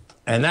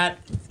 And that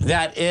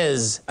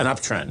is an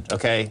uptrend,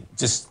 okay?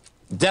 Just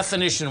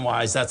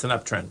definition-wise, that's an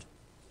uptrend.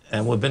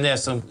 And we've been there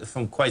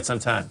from quite some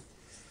time.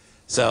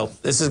 So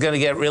this is going to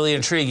get really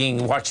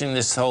intriguing watching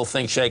this whole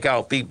thing shake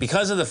out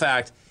because of the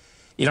fact,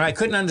 you know, I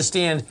couldn't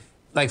understand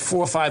like 4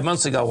 or 5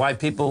 months ago why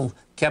people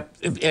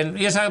kept, and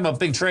you're talking about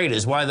big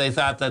traders, why they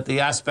thought that the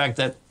aspect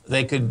that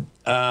they could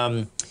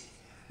have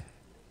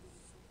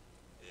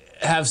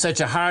such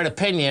a hard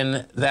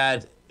opinion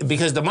that,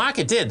 because the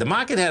market did. The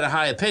market had a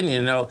high opinion,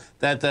 you know,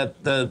 that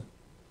the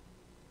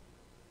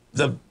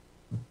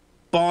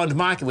bond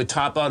market would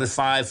top out at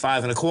 5,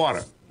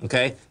 5.25,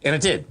 okay? And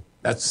it did.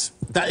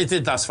 It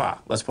did thus far.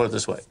 Let's put it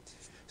this way.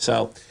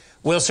 So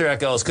we'll see how it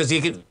goes, because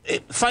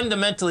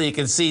fundamentally you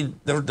can see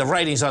the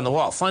writings on the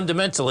wall.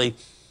 Fundamentally,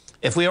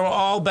 if we were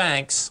all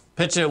banks,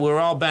 picture we were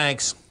all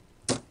banks,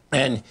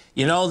 and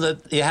you know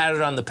that you had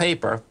it on the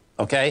paper,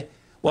 okay?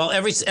 Well,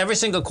 every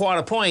single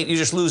quarter point, you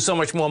just lose so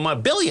much more money.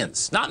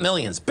 Billions, not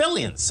millions,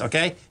 billions,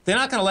 okay? They're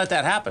not going to let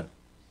that happen,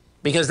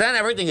 because then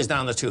everything is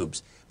down the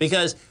tubes.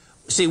 Because,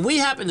 see, we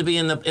happen to be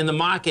in the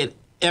market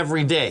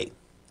every day.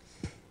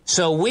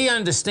 So we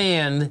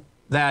understand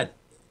that,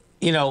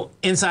 you know,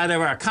 inside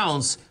of our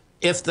accounts,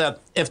 if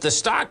the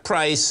stock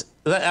price,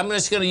 I'm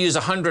just going to use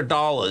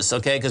 $100,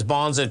 okay, because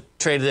bonds are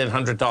traded at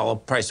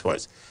 $100 price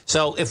points.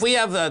 So if we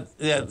have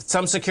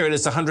some security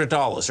that's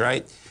 $100,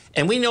 right,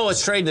 and we know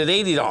it's trading at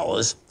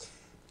 $80,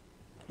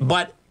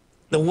 but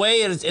the way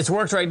it's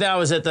worked right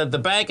now is that the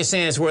bank is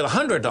saying it's worth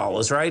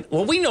 $100, right?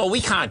 Well, we know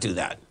we can't do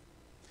that.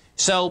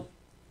 So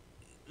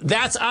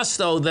that's us,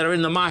 though, that are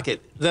in the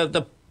market.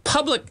 The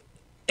public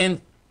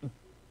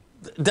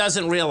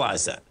doesn't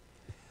realize that.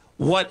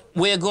 What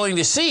we're going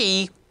to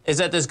see is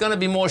that there's going to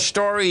be more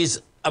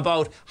stories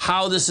about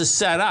how this is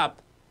set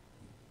up,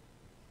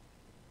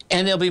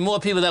 and there'll be more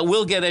people that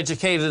will get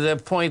educated to the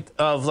point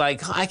of,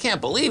 like, I can't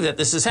believe that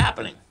this is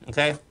happening,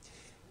 okay?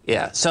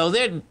 Yeah, so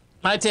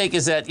my take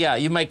is that, yeah,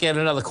 you might get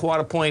another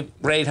quarter point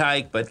rate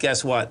hike, but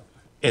guess what?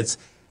 It's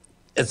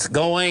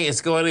going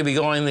to be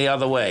going the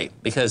other way,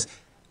 because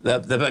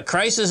the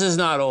crisis is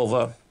not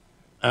over.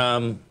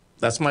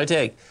 That's my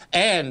take.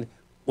 And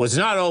what's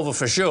not over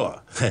for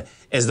sure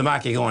is the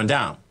market going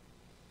down.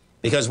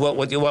 Because what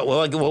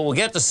we'll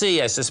get to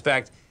see, I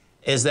suspect,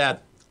 is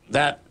that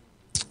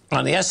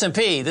on the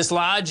S&P, this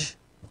large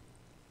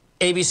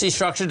ABC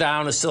structure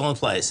down is still in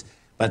place.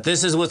 But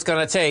this is what's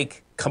going to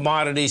take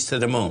commodities to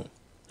the moon.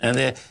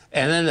 And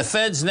then the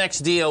Fed's next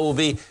deal will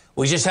be,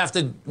 we just have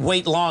to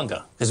wait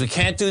longer, because we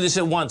can't do this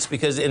at once,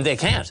 and they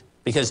can't,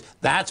 because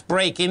that's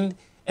breaking,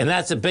 and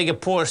that's a bigger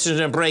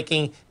portion of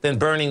breaking than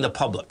burning the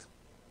public.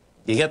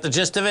 You get the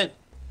gist of it?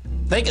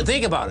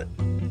 Think about it.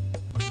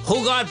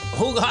 Who got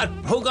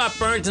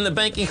burnt in the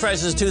banking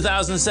crisis of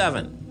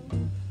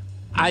 2007?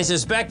 I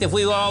suspect if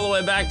we go all the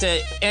way back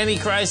to any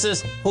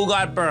crisis, who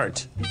got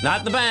burnt?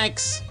 Not the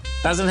banks.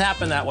 Doesn't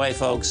happen that way,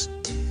 folks.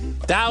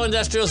 Dow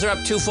Industrials are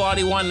up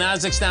 241,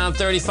 Nasdaq's down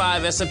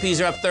 35, S&Ps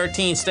are up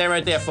 13. Stay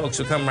right there, folks.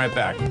 We'll come right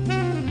back.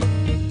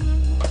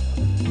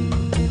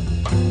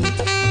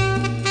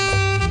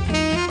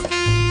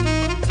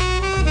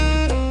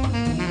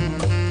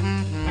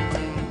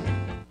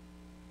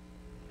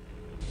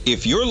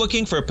 If you're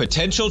looking for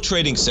potential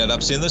trading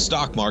setups in the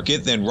stock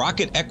market, then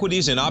Rocket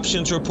Equities and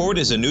Options Report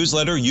is a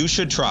newsletter you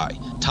should try.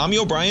 Tommy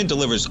O'Brien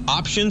delivers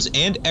options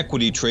and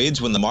equity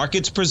trades when the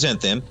markets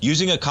present them,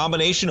 using a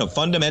combination of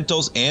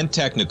fundamentals and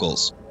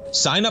technicals.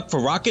 Sign up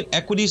for Rocket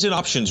Equities and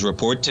Options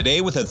Report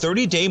today with a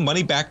 30-day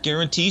money-back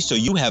guarantee, so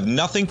you have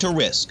nothing to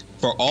risk.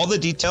 For all the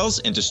details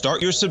and to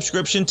start your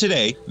subscription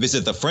today,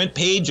 visit the front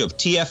page of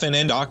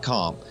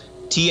TFNN.com.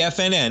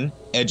 TFNN,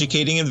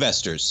 educating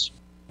investors.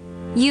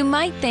 You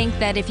might think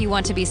that if you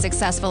want to be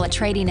successful at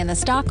trading in the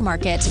stock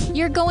market,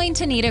 you're going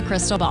to need a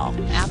crystal ball.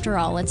 After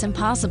all, it's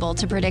impossible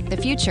to predict the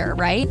future,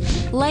 right?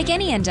 Like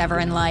any endeavor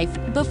in life,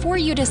 before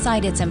you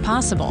decide it's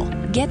impossible,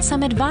 get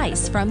some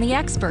advice from the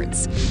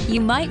experts.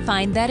 You might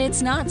find that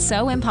it's not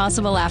so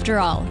impossible after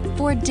all.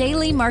 For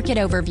daily market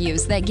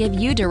overviews that give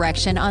you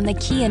direction on the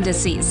key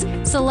indices,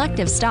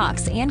 selective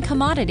stocks, and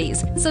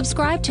commodities,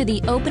 subscribe to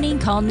the Opening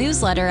Call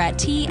newsletter at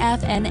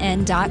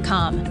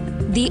TFNN.com.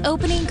 The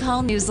Opening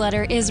Call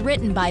newsletter is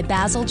written by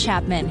Basil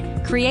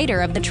Chapman,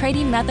 creator of the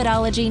trading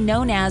methodology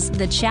known as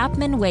the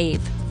Chapman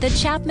Wave. The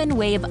Chapman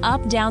Wave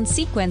up-down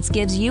sequence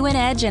gives you an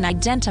edge in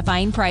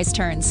identifying price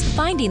turns,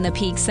 finding the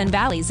peaks and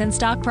valleys in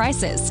stock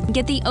prices.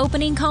 Get the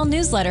Opening Call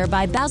newsletter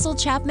by Basil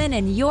Chapman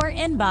in your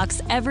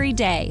inbox every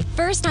day.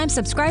 First-time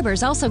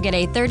subscribers also get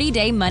a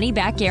 30-day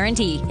money-back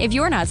guarantee. If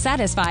you're not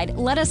satisfied,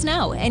 let us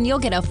know, and you'll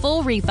get a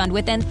full refund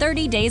within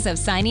 30 days of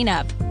signing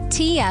up.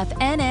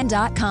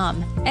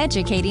 TFNN.com,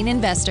 educating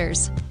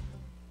investors.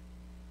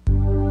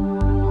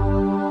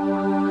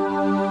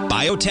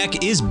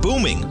 biotech is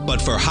booming,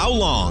 but for how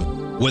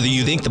long? Whether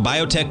you think the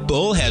biotech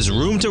bull has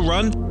room to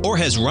run or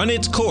has run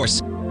its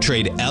course,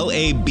 trade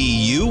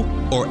LABU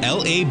or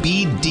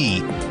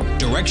LABD.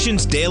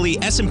 Direction's daily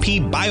S&P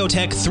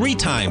Biotech 3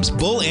 times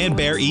bull and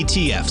bear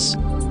ETFs.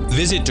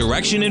 Visit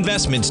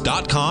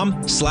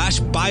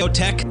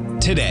directioninvestments.com/biotech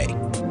today.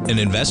 An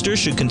investor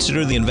should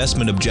consider the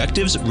investment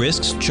objectives,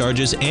 risks,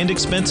 charges, and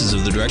expenses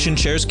of the Direction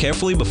shares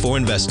carefully before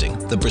investing.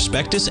 The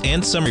prospectus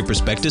and summary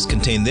prospectus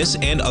contain this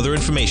and other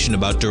information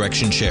about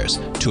Direction shares.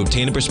 To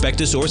obtain a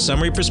prospectus or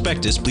summary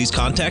prospectus, please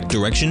contact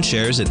Direction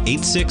shares at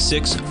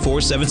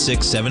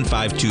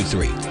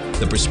 866-476-7523.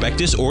 The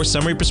prospectus or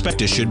summary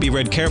prospectus should be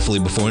read carefully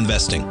before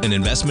investing. An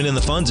investment in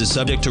the funds is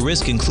subject to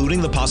risk,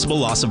 including the possible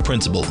loss of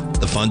principal.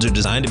 The funds are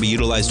designed to be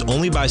utilized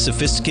only by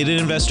sophisticated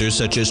investors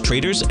such as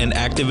traders and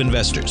active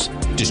investors.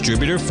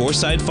 Distributor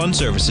Foreside Fund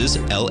Services,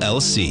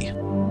 LLC.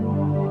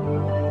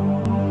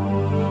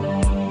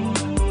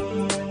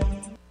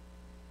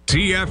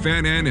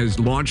 TFNN has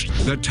launched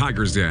the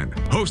Tiger's Den.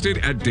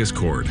 Hosted at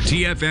Discord,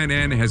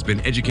 TFNN has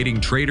been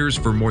educating traders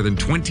for more than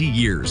 20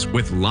 years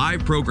with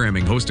live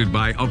programming hosted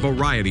by a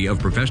variety of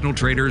professional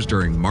traders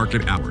during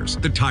market hours.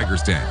 The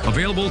Tiger's Den,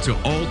 available to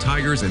all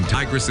tigers and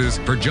tigresses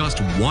for just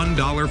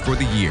 $1 for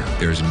the year.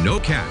 There's no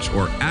catch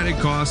or added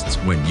costs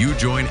when you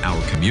join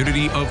our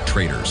community of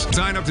traders.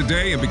 Sign up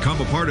today and become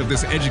a part of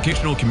this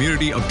educational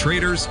community of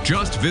traders.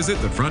 Just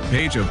visit the front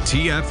page of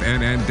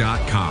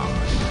TFNN.com.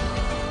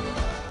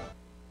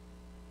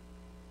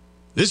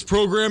 This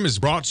program is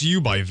brought to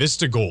you by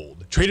Vista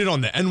Gold, traded on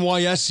the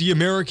NYSE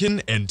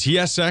American and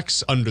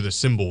TSX under the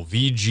symbol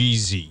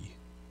VGZ.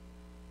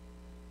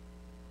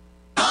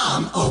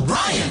 Tom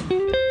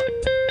O'Brien.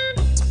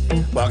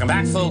 Welcome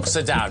back, folks.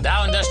 The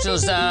Dow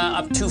Industrials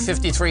up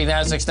 253,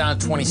 Nasdaq's down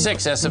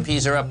 26,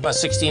 S&Ps are up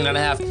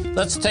 16.5.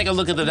 Let's take a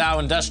look at the Dow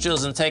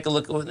Industrials and take a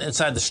look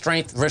inside the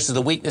strength versus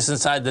the weakness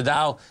inside the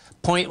Dow.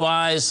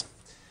 Point-wise,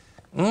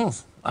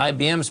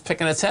 IBM's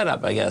picking its head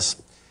up, I guess.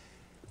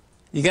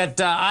 You got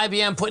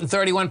IBM putting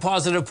 31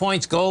 positive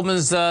points.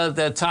 Goldman's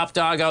the top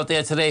dog out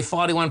there today,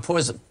 41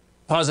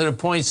 positive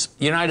points.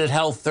 United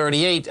Health,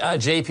 38.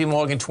 JP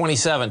Morgan,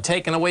 27.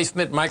 Taken away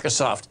from it,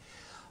 Microsoft,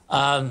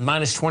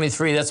 minus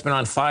 23. That's been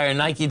on fire.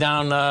 Nike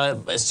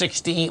down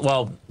 16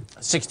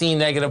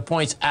 negative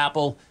points.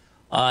 Apple,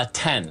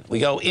 10. We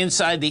go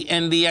inside the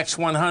NDX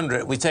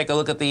 100. We take a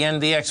look at the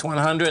NDX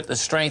 100, the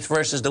strength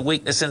versus the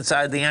weakness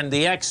inside the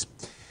NDX.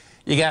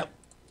 You got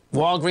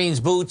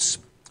Walgreens Boots.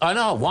 Oh,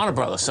 no, Warner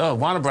Brothers. Oh,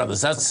 Warner Brothers.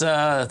 That's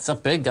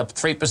up big, up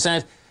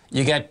 3%.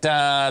 You get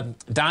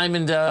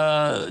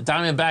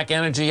Diamondback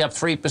Energy up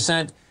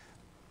 3%.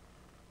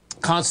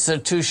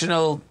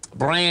 Constitutional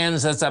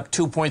Brands, that's up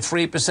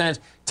 2.3%.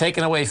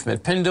 Taken away from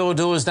it.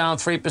 Pinduoduo is down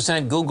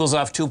 3%. Google's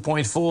off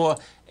 2.4%.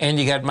 And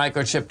you got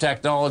Microchip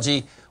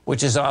Technology,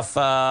 which is off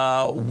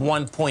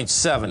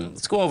 1.7%.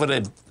 Let's go over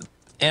to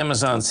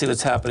Amazon, see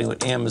what's happening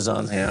with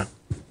Amazon here.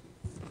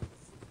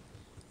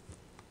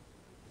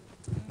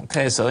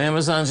 Okay, so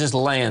Amazon's just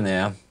laying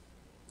there.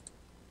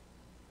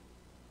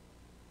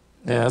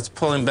 Yeah, it's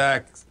pulling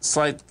back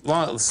slight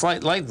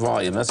light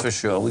volume, that's for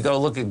sure. We go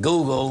look at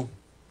Google.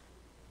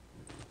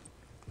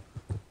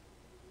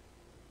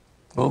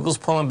 Google's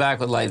pulling back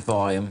with light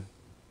volume.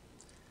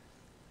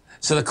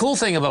 So the cool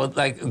thing about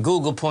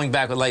Google pulling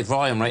back with light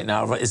volume right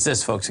now is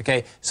this, folks,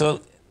 okay?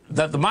 So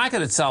the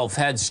market itself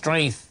had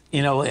strength,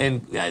 in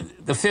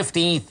the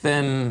 15th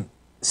and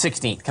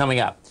 16th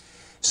coming up.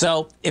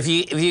 So if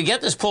you get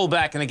this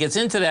pullback and it gets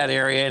into that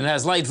area and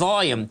has light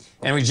volume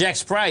and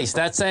rejects price,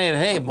 that's saying,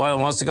 hey, boy, it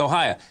wants to go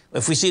higher.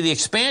 If we see the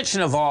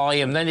expansion of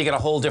volume, then you get a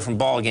whole different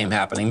ball game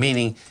happening,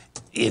 meaning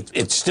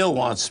it still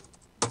wants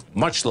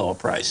much lower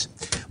price.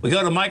 We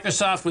go to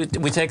Microsoft.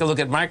 We take a look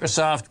at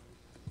Microsoft.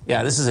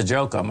 Yeah, this is a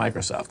joke on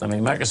Microsoft. I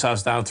mean,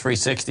 Microsoft's down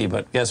 360,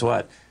 but guess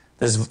what?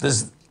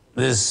 The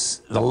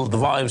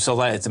volume's so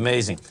light, it's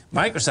amazing.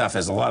 Microsoft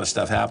has a lot of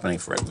stuff happening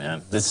for it,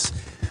 man. This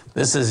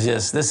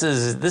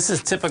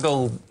is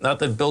typical, not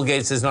that Bill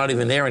Gates is not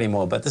even there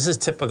anymore, but this is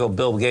typical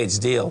Bill Gates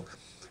deal,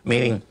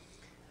 meaning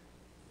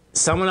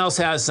someone else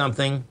has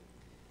something,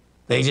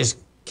 they just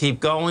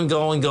keep going.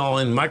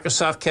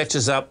 Microsoft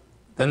catches up,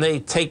 then they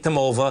take them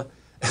over,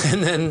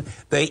 and then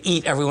they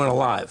eat everyone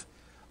alive.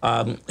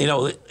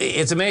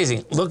 It's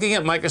amazing. Looking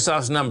at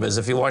Microsoft's numbers,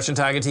 if you're watching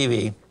Tiger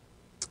TV,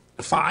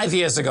 5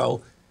 years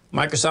ago,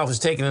 Microsoft was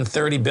taking in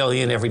 $30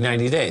 billion every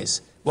 90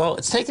 days. Well,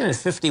 it's taking in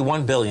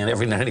 $51 billion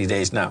every 90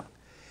 days now.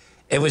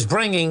 It was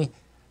bringing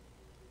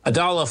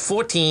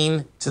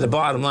 $1.14 to the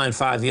bottom line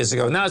 5 years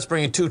ago. Now it's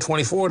bringing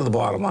 $2.24 to the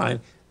bottom line.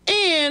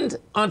 And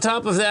on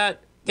top of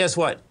that, guess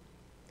what?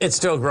 It's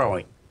still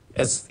growing.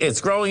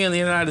 It's growing in the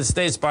United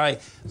States by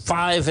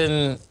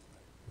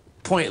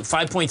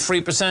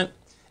 5.3%.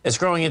 It's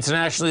growing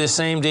internationally, the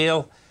same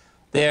deal.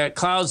 Their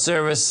cloud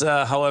service,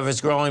 however,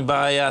 is growing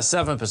by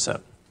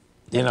 7%.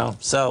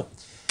 So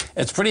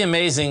it's pretty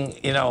amazing,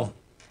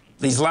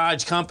 these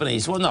large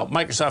companies, well, no,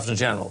 Microsoft in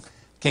general,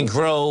 can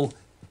grow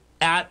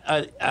at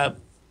a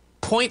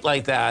point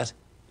like that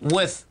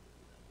with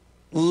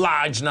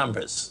large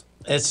numbers.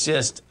 It's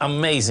just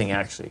amazing,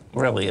 actually. It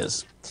really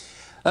is.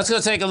 Let's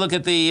go take a look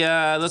at the,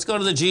 let's go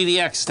to the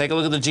GDX. Take a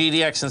look at the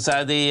GDX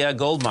inside the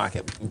gold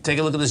market. Take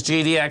a look at this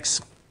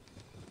GDX.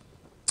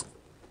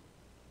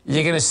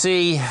 You're going to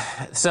see,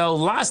 so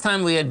last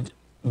time we had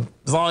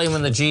volume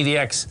in the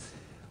GDX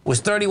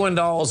was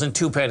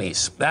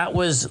 $31.02. That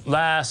was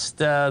that was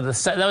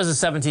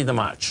the 17th of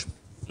March.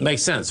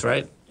 Makes sense,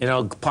 right? You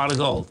know, pot of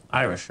gold,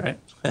 Irish, right?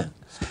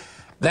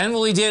 Then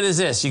what we did is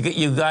this: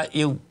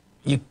 you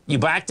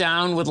back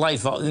down with light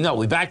volume. No,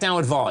 we back down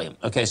with volume.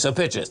 Okay, so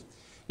pictures.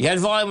 You had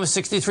volume of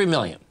 63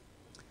 million.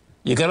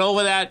 You got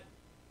over that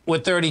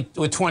with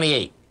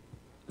 28.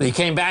 Then you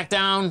came back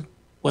down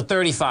with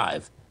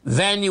 35.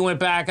 Then you went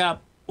back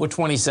up with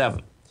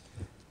 27.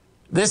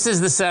 This is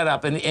the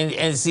setup,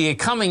 and so you're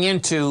coming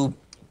into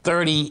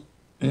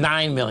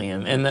 39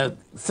 million, and the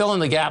fill in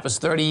the gap is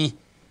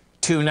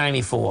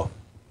 32.94.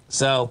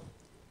 So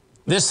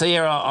this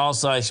here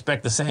also, I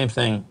expect the same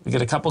thing. We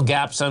get a couple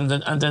gaps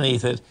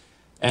underneath it,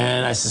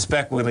 and I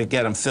suspect we're going to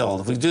get them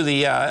filled. If we do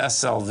the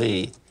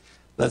SLV,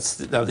 the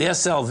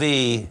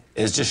SLV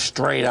is just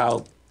straight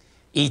out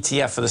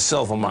ETF for the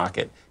silver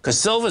market, because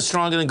silver is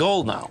stronger than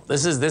gold now.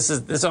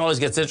 This always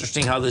gets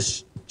interesting how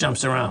this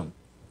jumps around.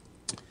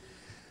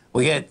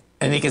 We get,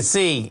 and you can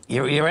see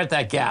you're at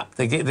that gap.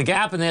 The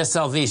gap in the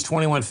SLV is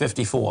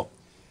 21.54.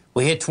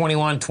 We hit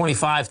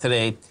 21.25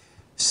 today.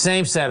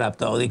 Same setup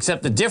though,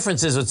 except the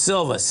difference is with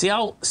silver. See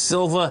how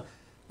silver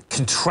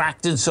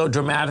contracted so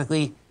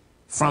dramatically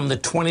from the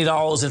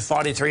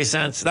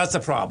 $20.43? That's the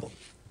problem.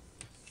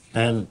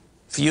 And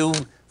few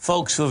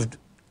folks who have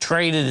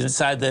traded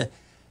inside the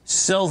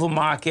silver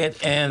market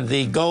and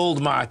the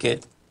gold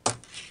market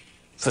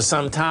for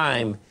some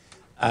time,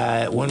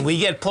 when we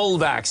get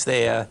pullbacks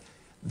there,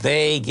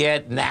 they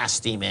get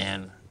nasty,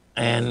 man.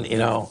 And, you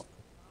know,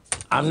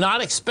 I'm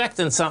not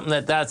expecting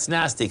something that's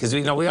nasty, because,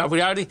 you know, we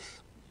already,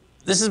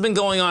 this has been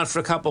going on for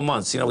a couple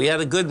months. You know, we had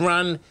a good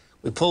run.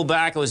 We pulled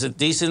back. It was a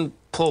decent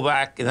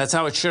pullback, and that's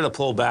how it should have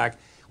pulled back.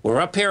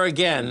 We're up here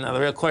again. Now, the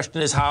real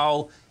question is,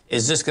 how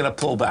is this going to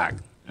pull back?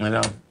 You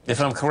know, if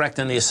I'm correct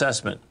in the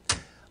assessment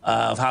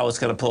of how it's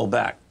going to pull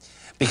back.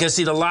 Because,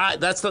 see,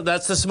 that's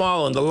the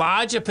small one. The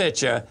larger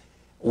picture,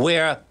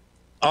 where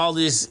all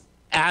these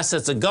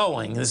assets are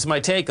going, this is my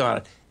take on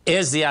it,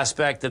 is the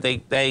aspect that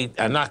they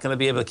are not going to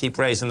be able to keep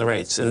raising the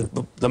rates. And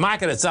the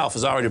market itself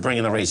is already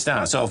bringing the rates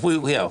down. So if we,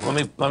 here,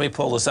 let me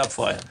pull this up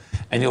for you,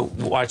 and you'll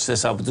watch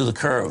this. I'll do the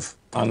curve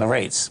on the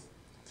rates.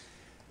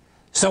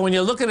 So when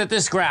you're looking at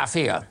this graph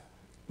here,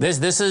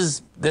 this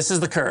is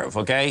the curve,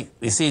 okay?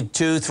 You see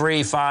 2,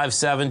 3, 5,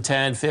 7,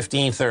 10,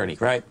 15, 30,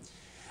 right?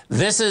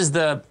 This is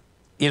the,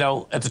 you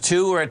know, at the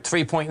 2, we're at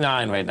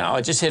 3.9 right now.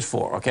 I just hit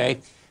 4, okay?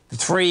 The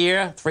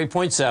 3-year,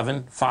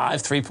 3.7,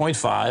 5,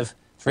 3.5,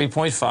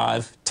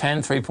 3.5,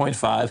 10,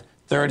 3.5,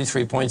 30,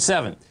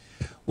 3.7.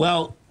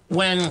 Well,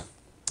 when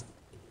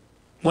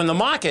the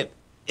market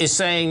is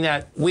saying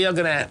that we are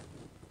going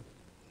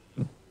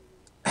to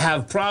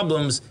have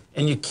problems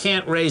and you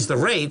can't raise the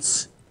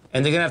rates,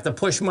 and they're going to have to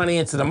push money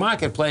into the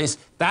marketplace,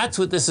 that's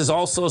what this is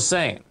also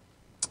saying.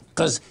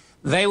 Because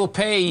they will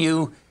pay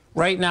you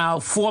right now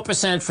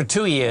 4% for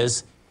 2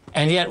 years,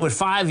 and yet with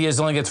 5 years,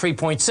 they only get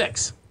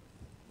 3.6.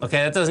 Okay,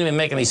 that doesn't even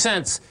make any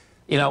sense,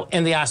 you know,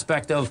 in the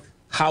aspect of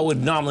how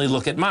we'd normally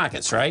look at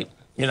markets, right?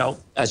 You know,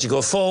 as you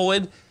go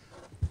forward,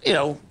 you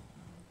know,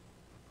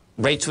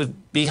 rates would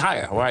be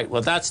higher, right?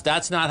 Well, that's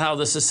not how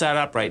this is set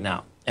up right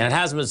now, and it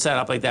hasn't been set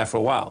up like that for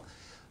a while.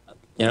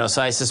 You know,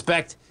 so I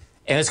suspect,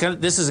 and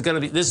this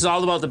is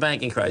all about the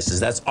banking crisis.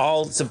 That's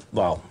all.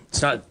 Well,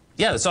 it's not.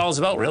 Yeah, that's all it's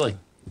about, really.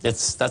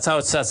 That's how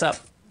it sets up,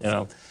 you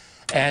know.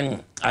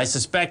 And I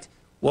suspect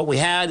what we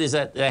had is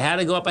that they had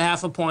to go up a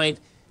half a point.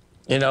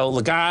 You know,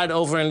 Lagarde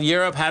over in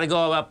Europe had to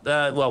go up,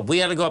 well, we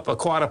had to go up a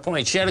quarter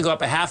point. She had to go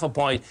up a half a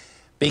point,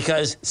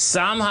 because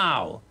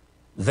somehow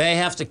they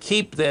have to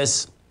keep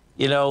this,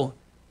 you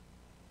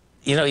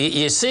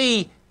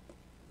see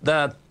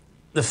the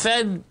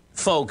Fed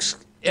folks,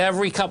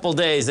 every couple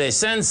days, they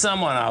send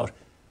someone out.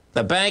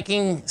 The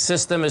banking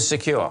system is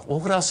secure. Well,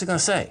 what else are you going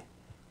to say?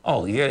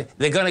 Oh, they're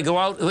going to go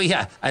out? Well,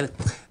 yeah.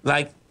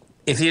 Like,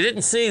 if you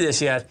didn't see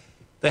this yet,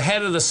 the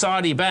head of the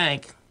Saudi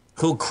bank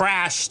who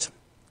crashed,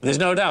 there's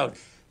no doubt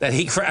that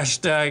he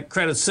crashed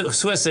Credit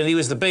Suisse, and he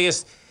was the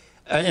biggest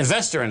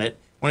investor in it.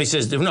 When he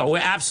says, no, we're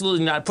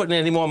absolutely not putting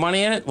any more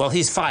money in it, well,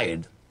 he's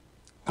fired.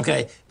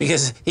 Okay?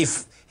 Because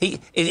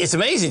it's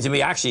amazing to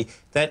me, actually,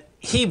 that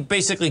he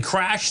basically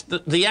crashed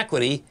the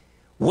equity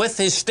with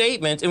his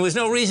statement, and there was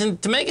no reason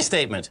to make a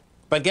statement.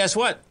 But guess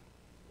what?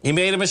 He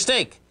made a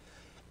mistake.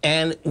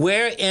 And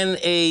we're in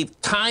a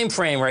time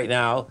frame right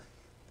now,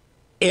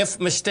 if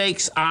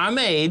mistakes are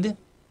made,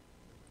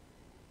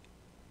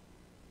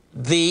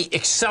 the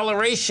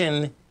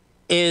acceleration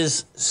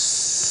is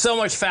so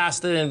much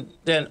faster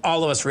than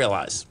all of us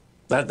realize.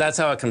 That's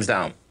how it comes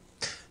down.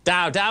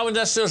 Dow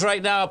Industrials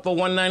right now up at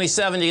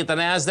 197. You get the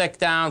NASDAQ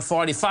down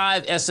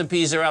 45.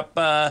 S&Ps are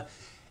up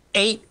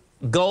 8.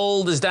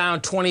 Gold is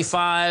down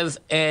 25.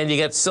 And you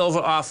get silver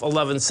off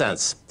 11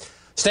 cents.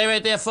 Stay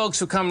right there,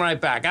 folks. We'll come right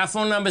back. Our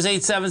phone number is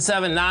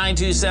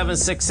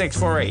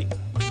 877-927-6648.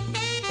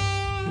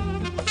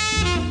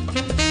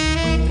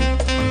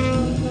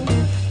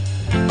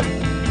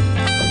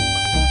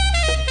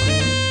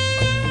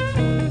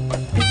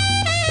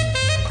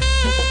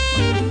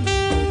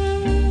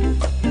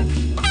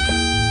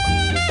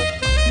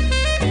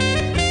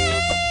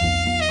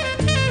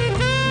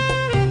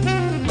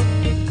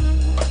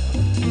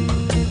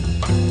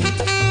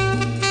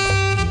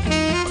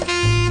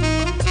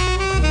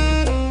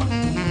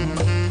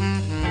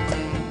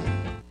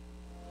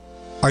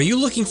 Are you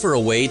looking for a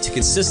way to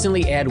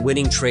consistently add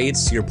winning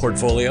trades to your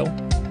portfolio?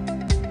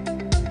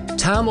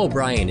 Tom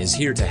O'Brien is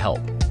here to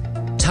help.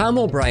 Tom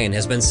O'Brien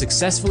has been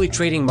successfully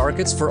trading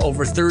markets for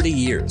over 30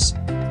 years.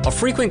 A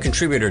frequent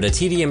contributor to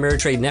TD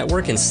Ameritrade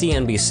Network and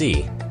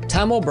CNBC,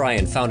 Tom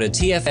O'Brien founded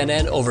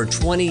TFNN over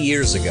 20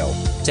 years ago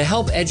to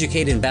help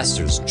educate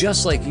investors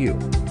just like you.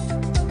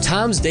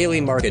 Tom's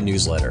daily market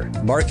newsletter,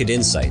 Market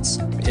Insights,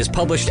 is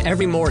published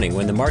every morning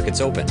when the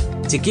market's open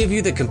to give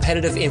you the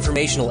competitive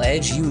informational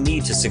edge you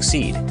need to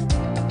succeed.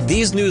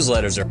 These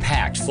newsletters are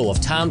packed full of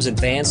Tom's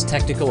advanced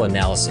technical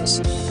analysis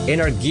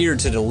and are geared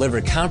to deliver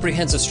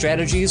comprehensive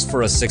strategies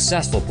for a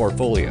successful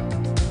portfolio.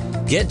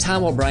 Get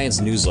Tom O'Brien's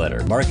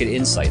newsletter, Market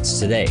Insights,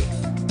 today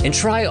and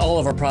try all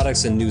of our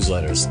products and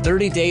newsletters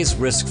 30 days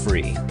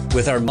risk-free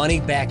with our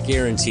money-back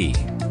guarantee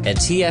at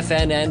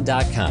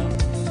TFNN.com.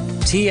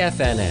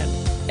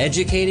 TFNN,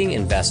 educating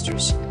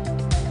investors.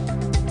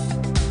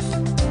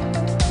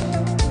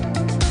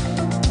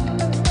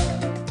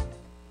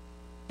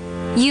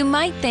 You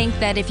might think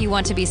that if you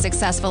want to be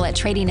successful at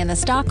trading in the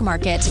stock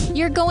market,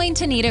 you're going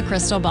to need a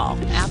crystal ball.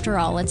 After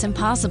all, it's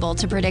impossible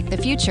to predict the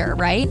future,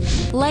 right?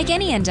 Like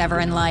any endeavor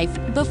in life,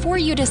 before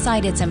you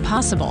decide it's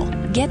impossible,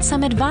 get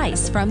some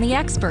advice from the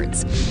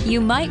experts.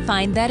 You might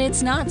find that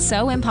it's not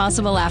so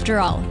impossible after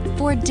all.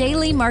 For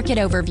daily market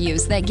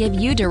overviews that give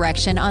you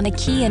direction on the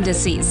key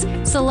indices,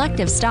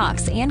 selective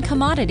stocks, and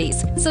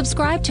commodities,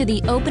 subscribe to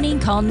the Opening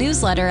Call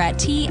newsletter at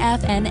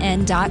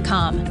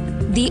TFNN.com.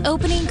 The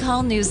Opening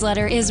Call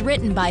newsletter is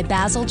written by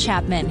Basil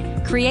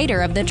Chapman,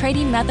 creator of the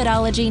trading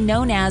methodology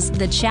known as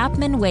the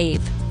Chapman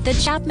Wave. The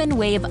Chapman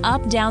Wave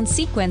up-down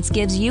sequence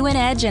gives you an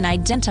edge in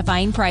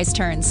identifying price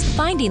turns,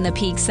 finding the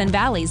peaks and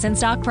valleys in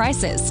stock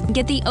prices.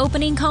 Get the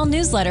Opening Call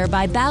newsletter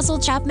by Basil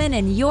Chapman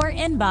in your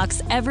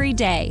inbox every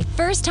day.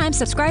 First-time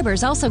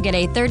subscribers also get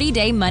a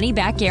 30-day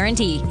money-back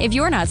guarantee. If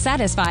you're not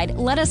satisfied,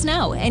 let us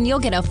know, and you'll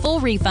get a full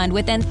refund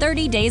within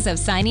 30 days of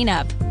signing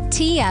up.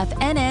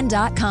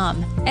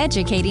 TFNN.com,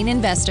 educating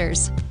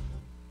investors.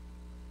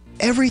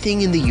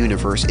 Everything in the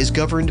universe is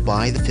governed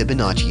by the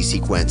Fibonacci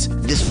sequence.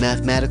 This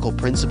mathematical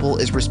principle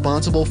is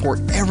responsible for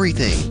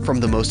everything from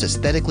the most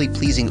aesthetically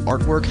pleasing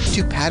artwork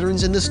to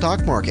patterns in the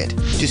stock market.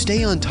 To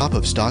stay on top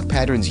of stock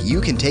patterns you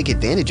can take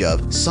advantage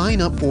of,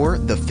 sign up for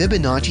the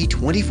Fibonacci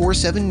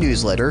 24/7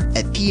 newsletter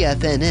at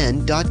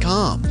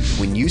TFNN.com.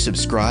 When you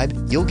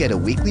subscribe, you'll get a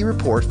weekly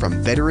report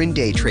from veteran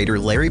day trader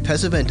Larry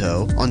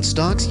Pesavento on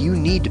stocks you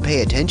need to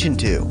pay attention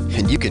to.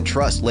 And you can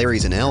trust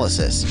Larry's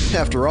analysis.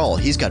 After all,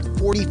 he's got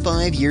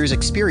 45 years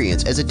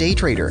experience as a day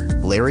trader.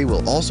 Larry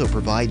will also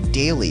provide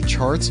daily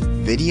charts,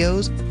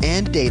 videos,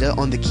 and data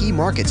on the key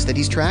markets that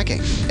he's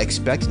tracking.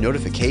 Expect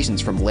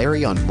notifications from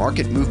Larry on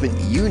market movement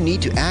you need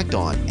to act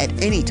on at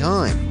any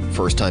time.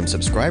 First-time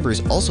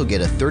subscribers also get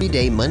a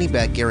 30-day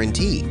money-back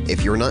guarantee.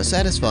 If you're not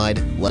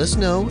satisfied, let us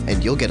know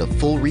and you'll get a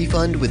full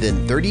refund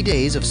within 30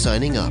 days of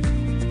signing up.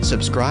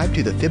 Subscribe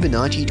to the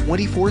Fibonacci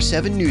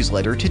 24/7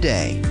 newsletter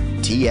today.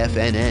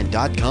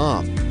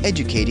 TFNN.com,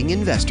 educating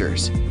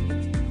investors.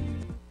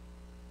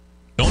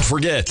 Don't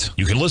forget,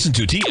 you can listen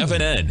to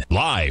TFNN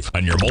live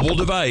on your mobile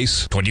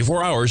device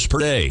 24 hours per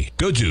day.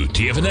 Go to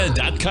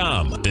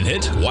TFNN.com, then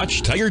hit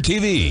Watch Tiger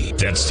TV.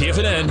 That's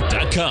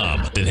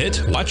TFNN.com, then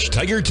hit Watch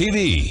Tiger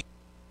TV.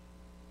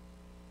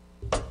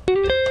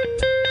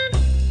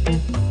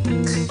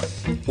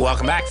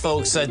 Welcome back,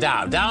 folks.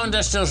 Dow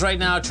Industrials right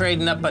now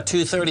trading up at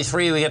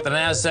 233. We got the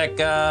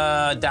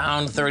Nasdaq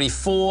down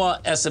 34.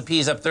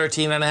 S&P's up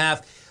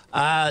 13.5.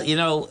 You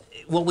know,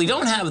 what we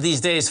don't have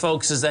these days,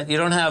 folks, is that you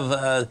don't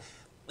have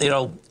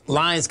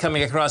lines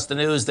coming across the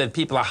news that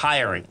people are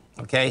hiring,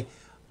 okay?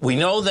 We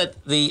know that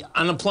the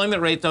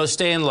unemployment rate, though, is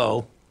staying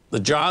low. The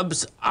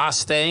jobs are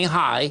staying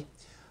high.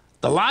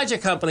 The larger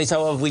companies,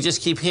 however, we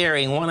just keep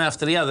hearing one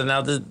after the other.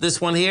 Now,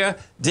 this one here,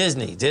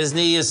 Disney.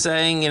 Disney is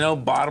saying,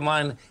 bottom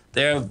line,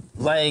 they're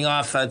laying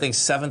off, I think,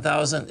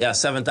 7,000? Yeah,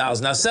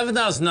 7,000. Now,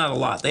 7,000 is not a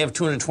lot. They have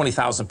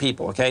 220,000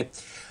 people, okay?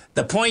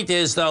 The point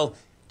is, though,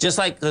 just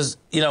like, because,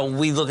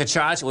 we look at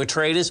charts, we're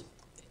traders,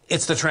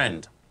 it's the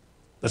trend.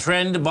 The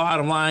trend, the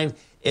bottom line,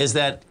 is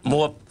that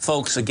more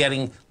folks are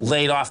getting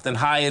laid off than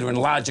hired in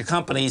larger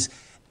companies.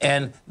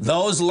 And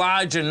those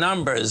larger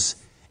numbers,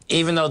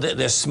 even though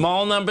they're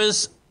small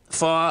numbers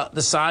for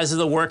the size of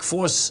the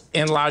workforce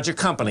in larger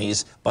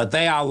companies, but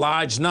they are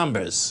large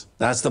numbers.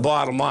 That's the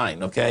bottom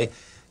line, okay?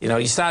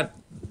 You start,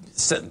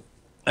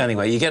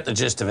 anyway, you get the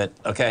gist of it,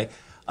 okay?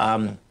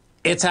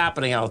 It's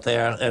happening out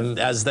there, and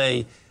as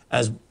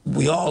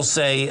we all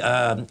say,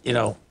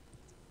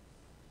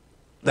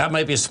 that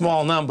might be a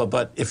small number,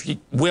 but if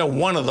we're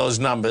one of those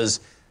numbers,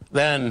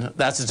 then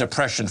that's a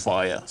depression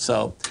for you.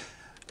 So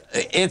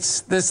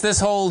it's this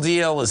whole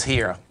deal is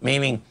here,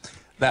 meaning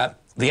that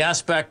the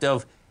aspect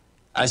of,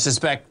 I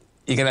suspect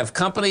you're going to have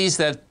companies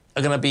that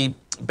are going to be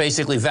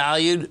basically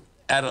valued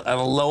at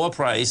a lower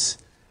price.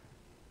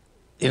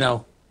 You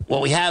know,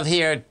 what we have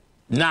here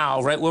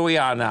now, right where we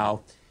are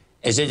now,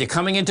 is that you're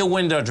coming into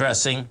window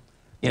dressing.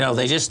 You know,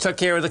 they just took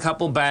care of the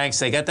couple banks.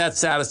 They got that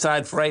set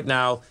aside for right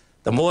now.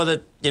 The more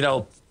that, you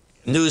know,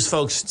 news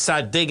folks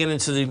start digging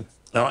into the,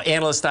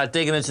 analysts start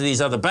digging into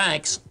these other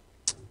banks,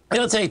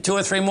 it'll take 2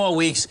 or 3 more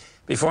weeks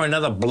before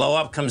another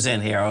blow-up comes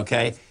in here,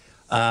 okay?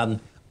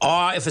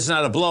 Or if it's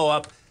not a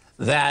blow-up,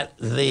 that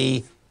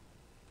the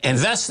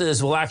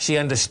investors will actually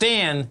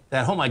understand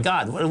that, oh, my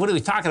God, what are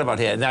we talking about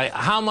here? Now,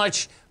 how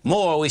much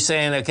more are we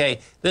saying, okay,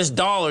 this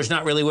dollar's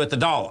not really worth the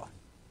dollar?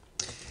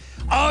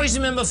 Always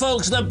remember,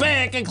 folks, the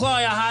bear can claw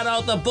your heart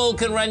out, the bull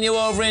can run you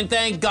over, and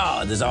thank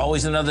God there's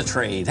always another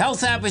trade.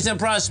 Health, happiness, and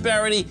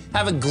prosperity.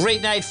 Have a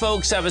great night,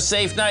 folks. Have a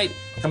safe night.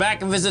 Come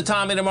back and visit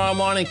Tommy tomorrow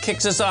morning.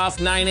 Kicks us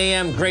off 9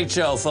 a.m. Great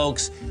show,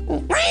 folks.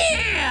 Look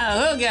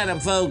at him,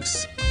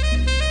 folks.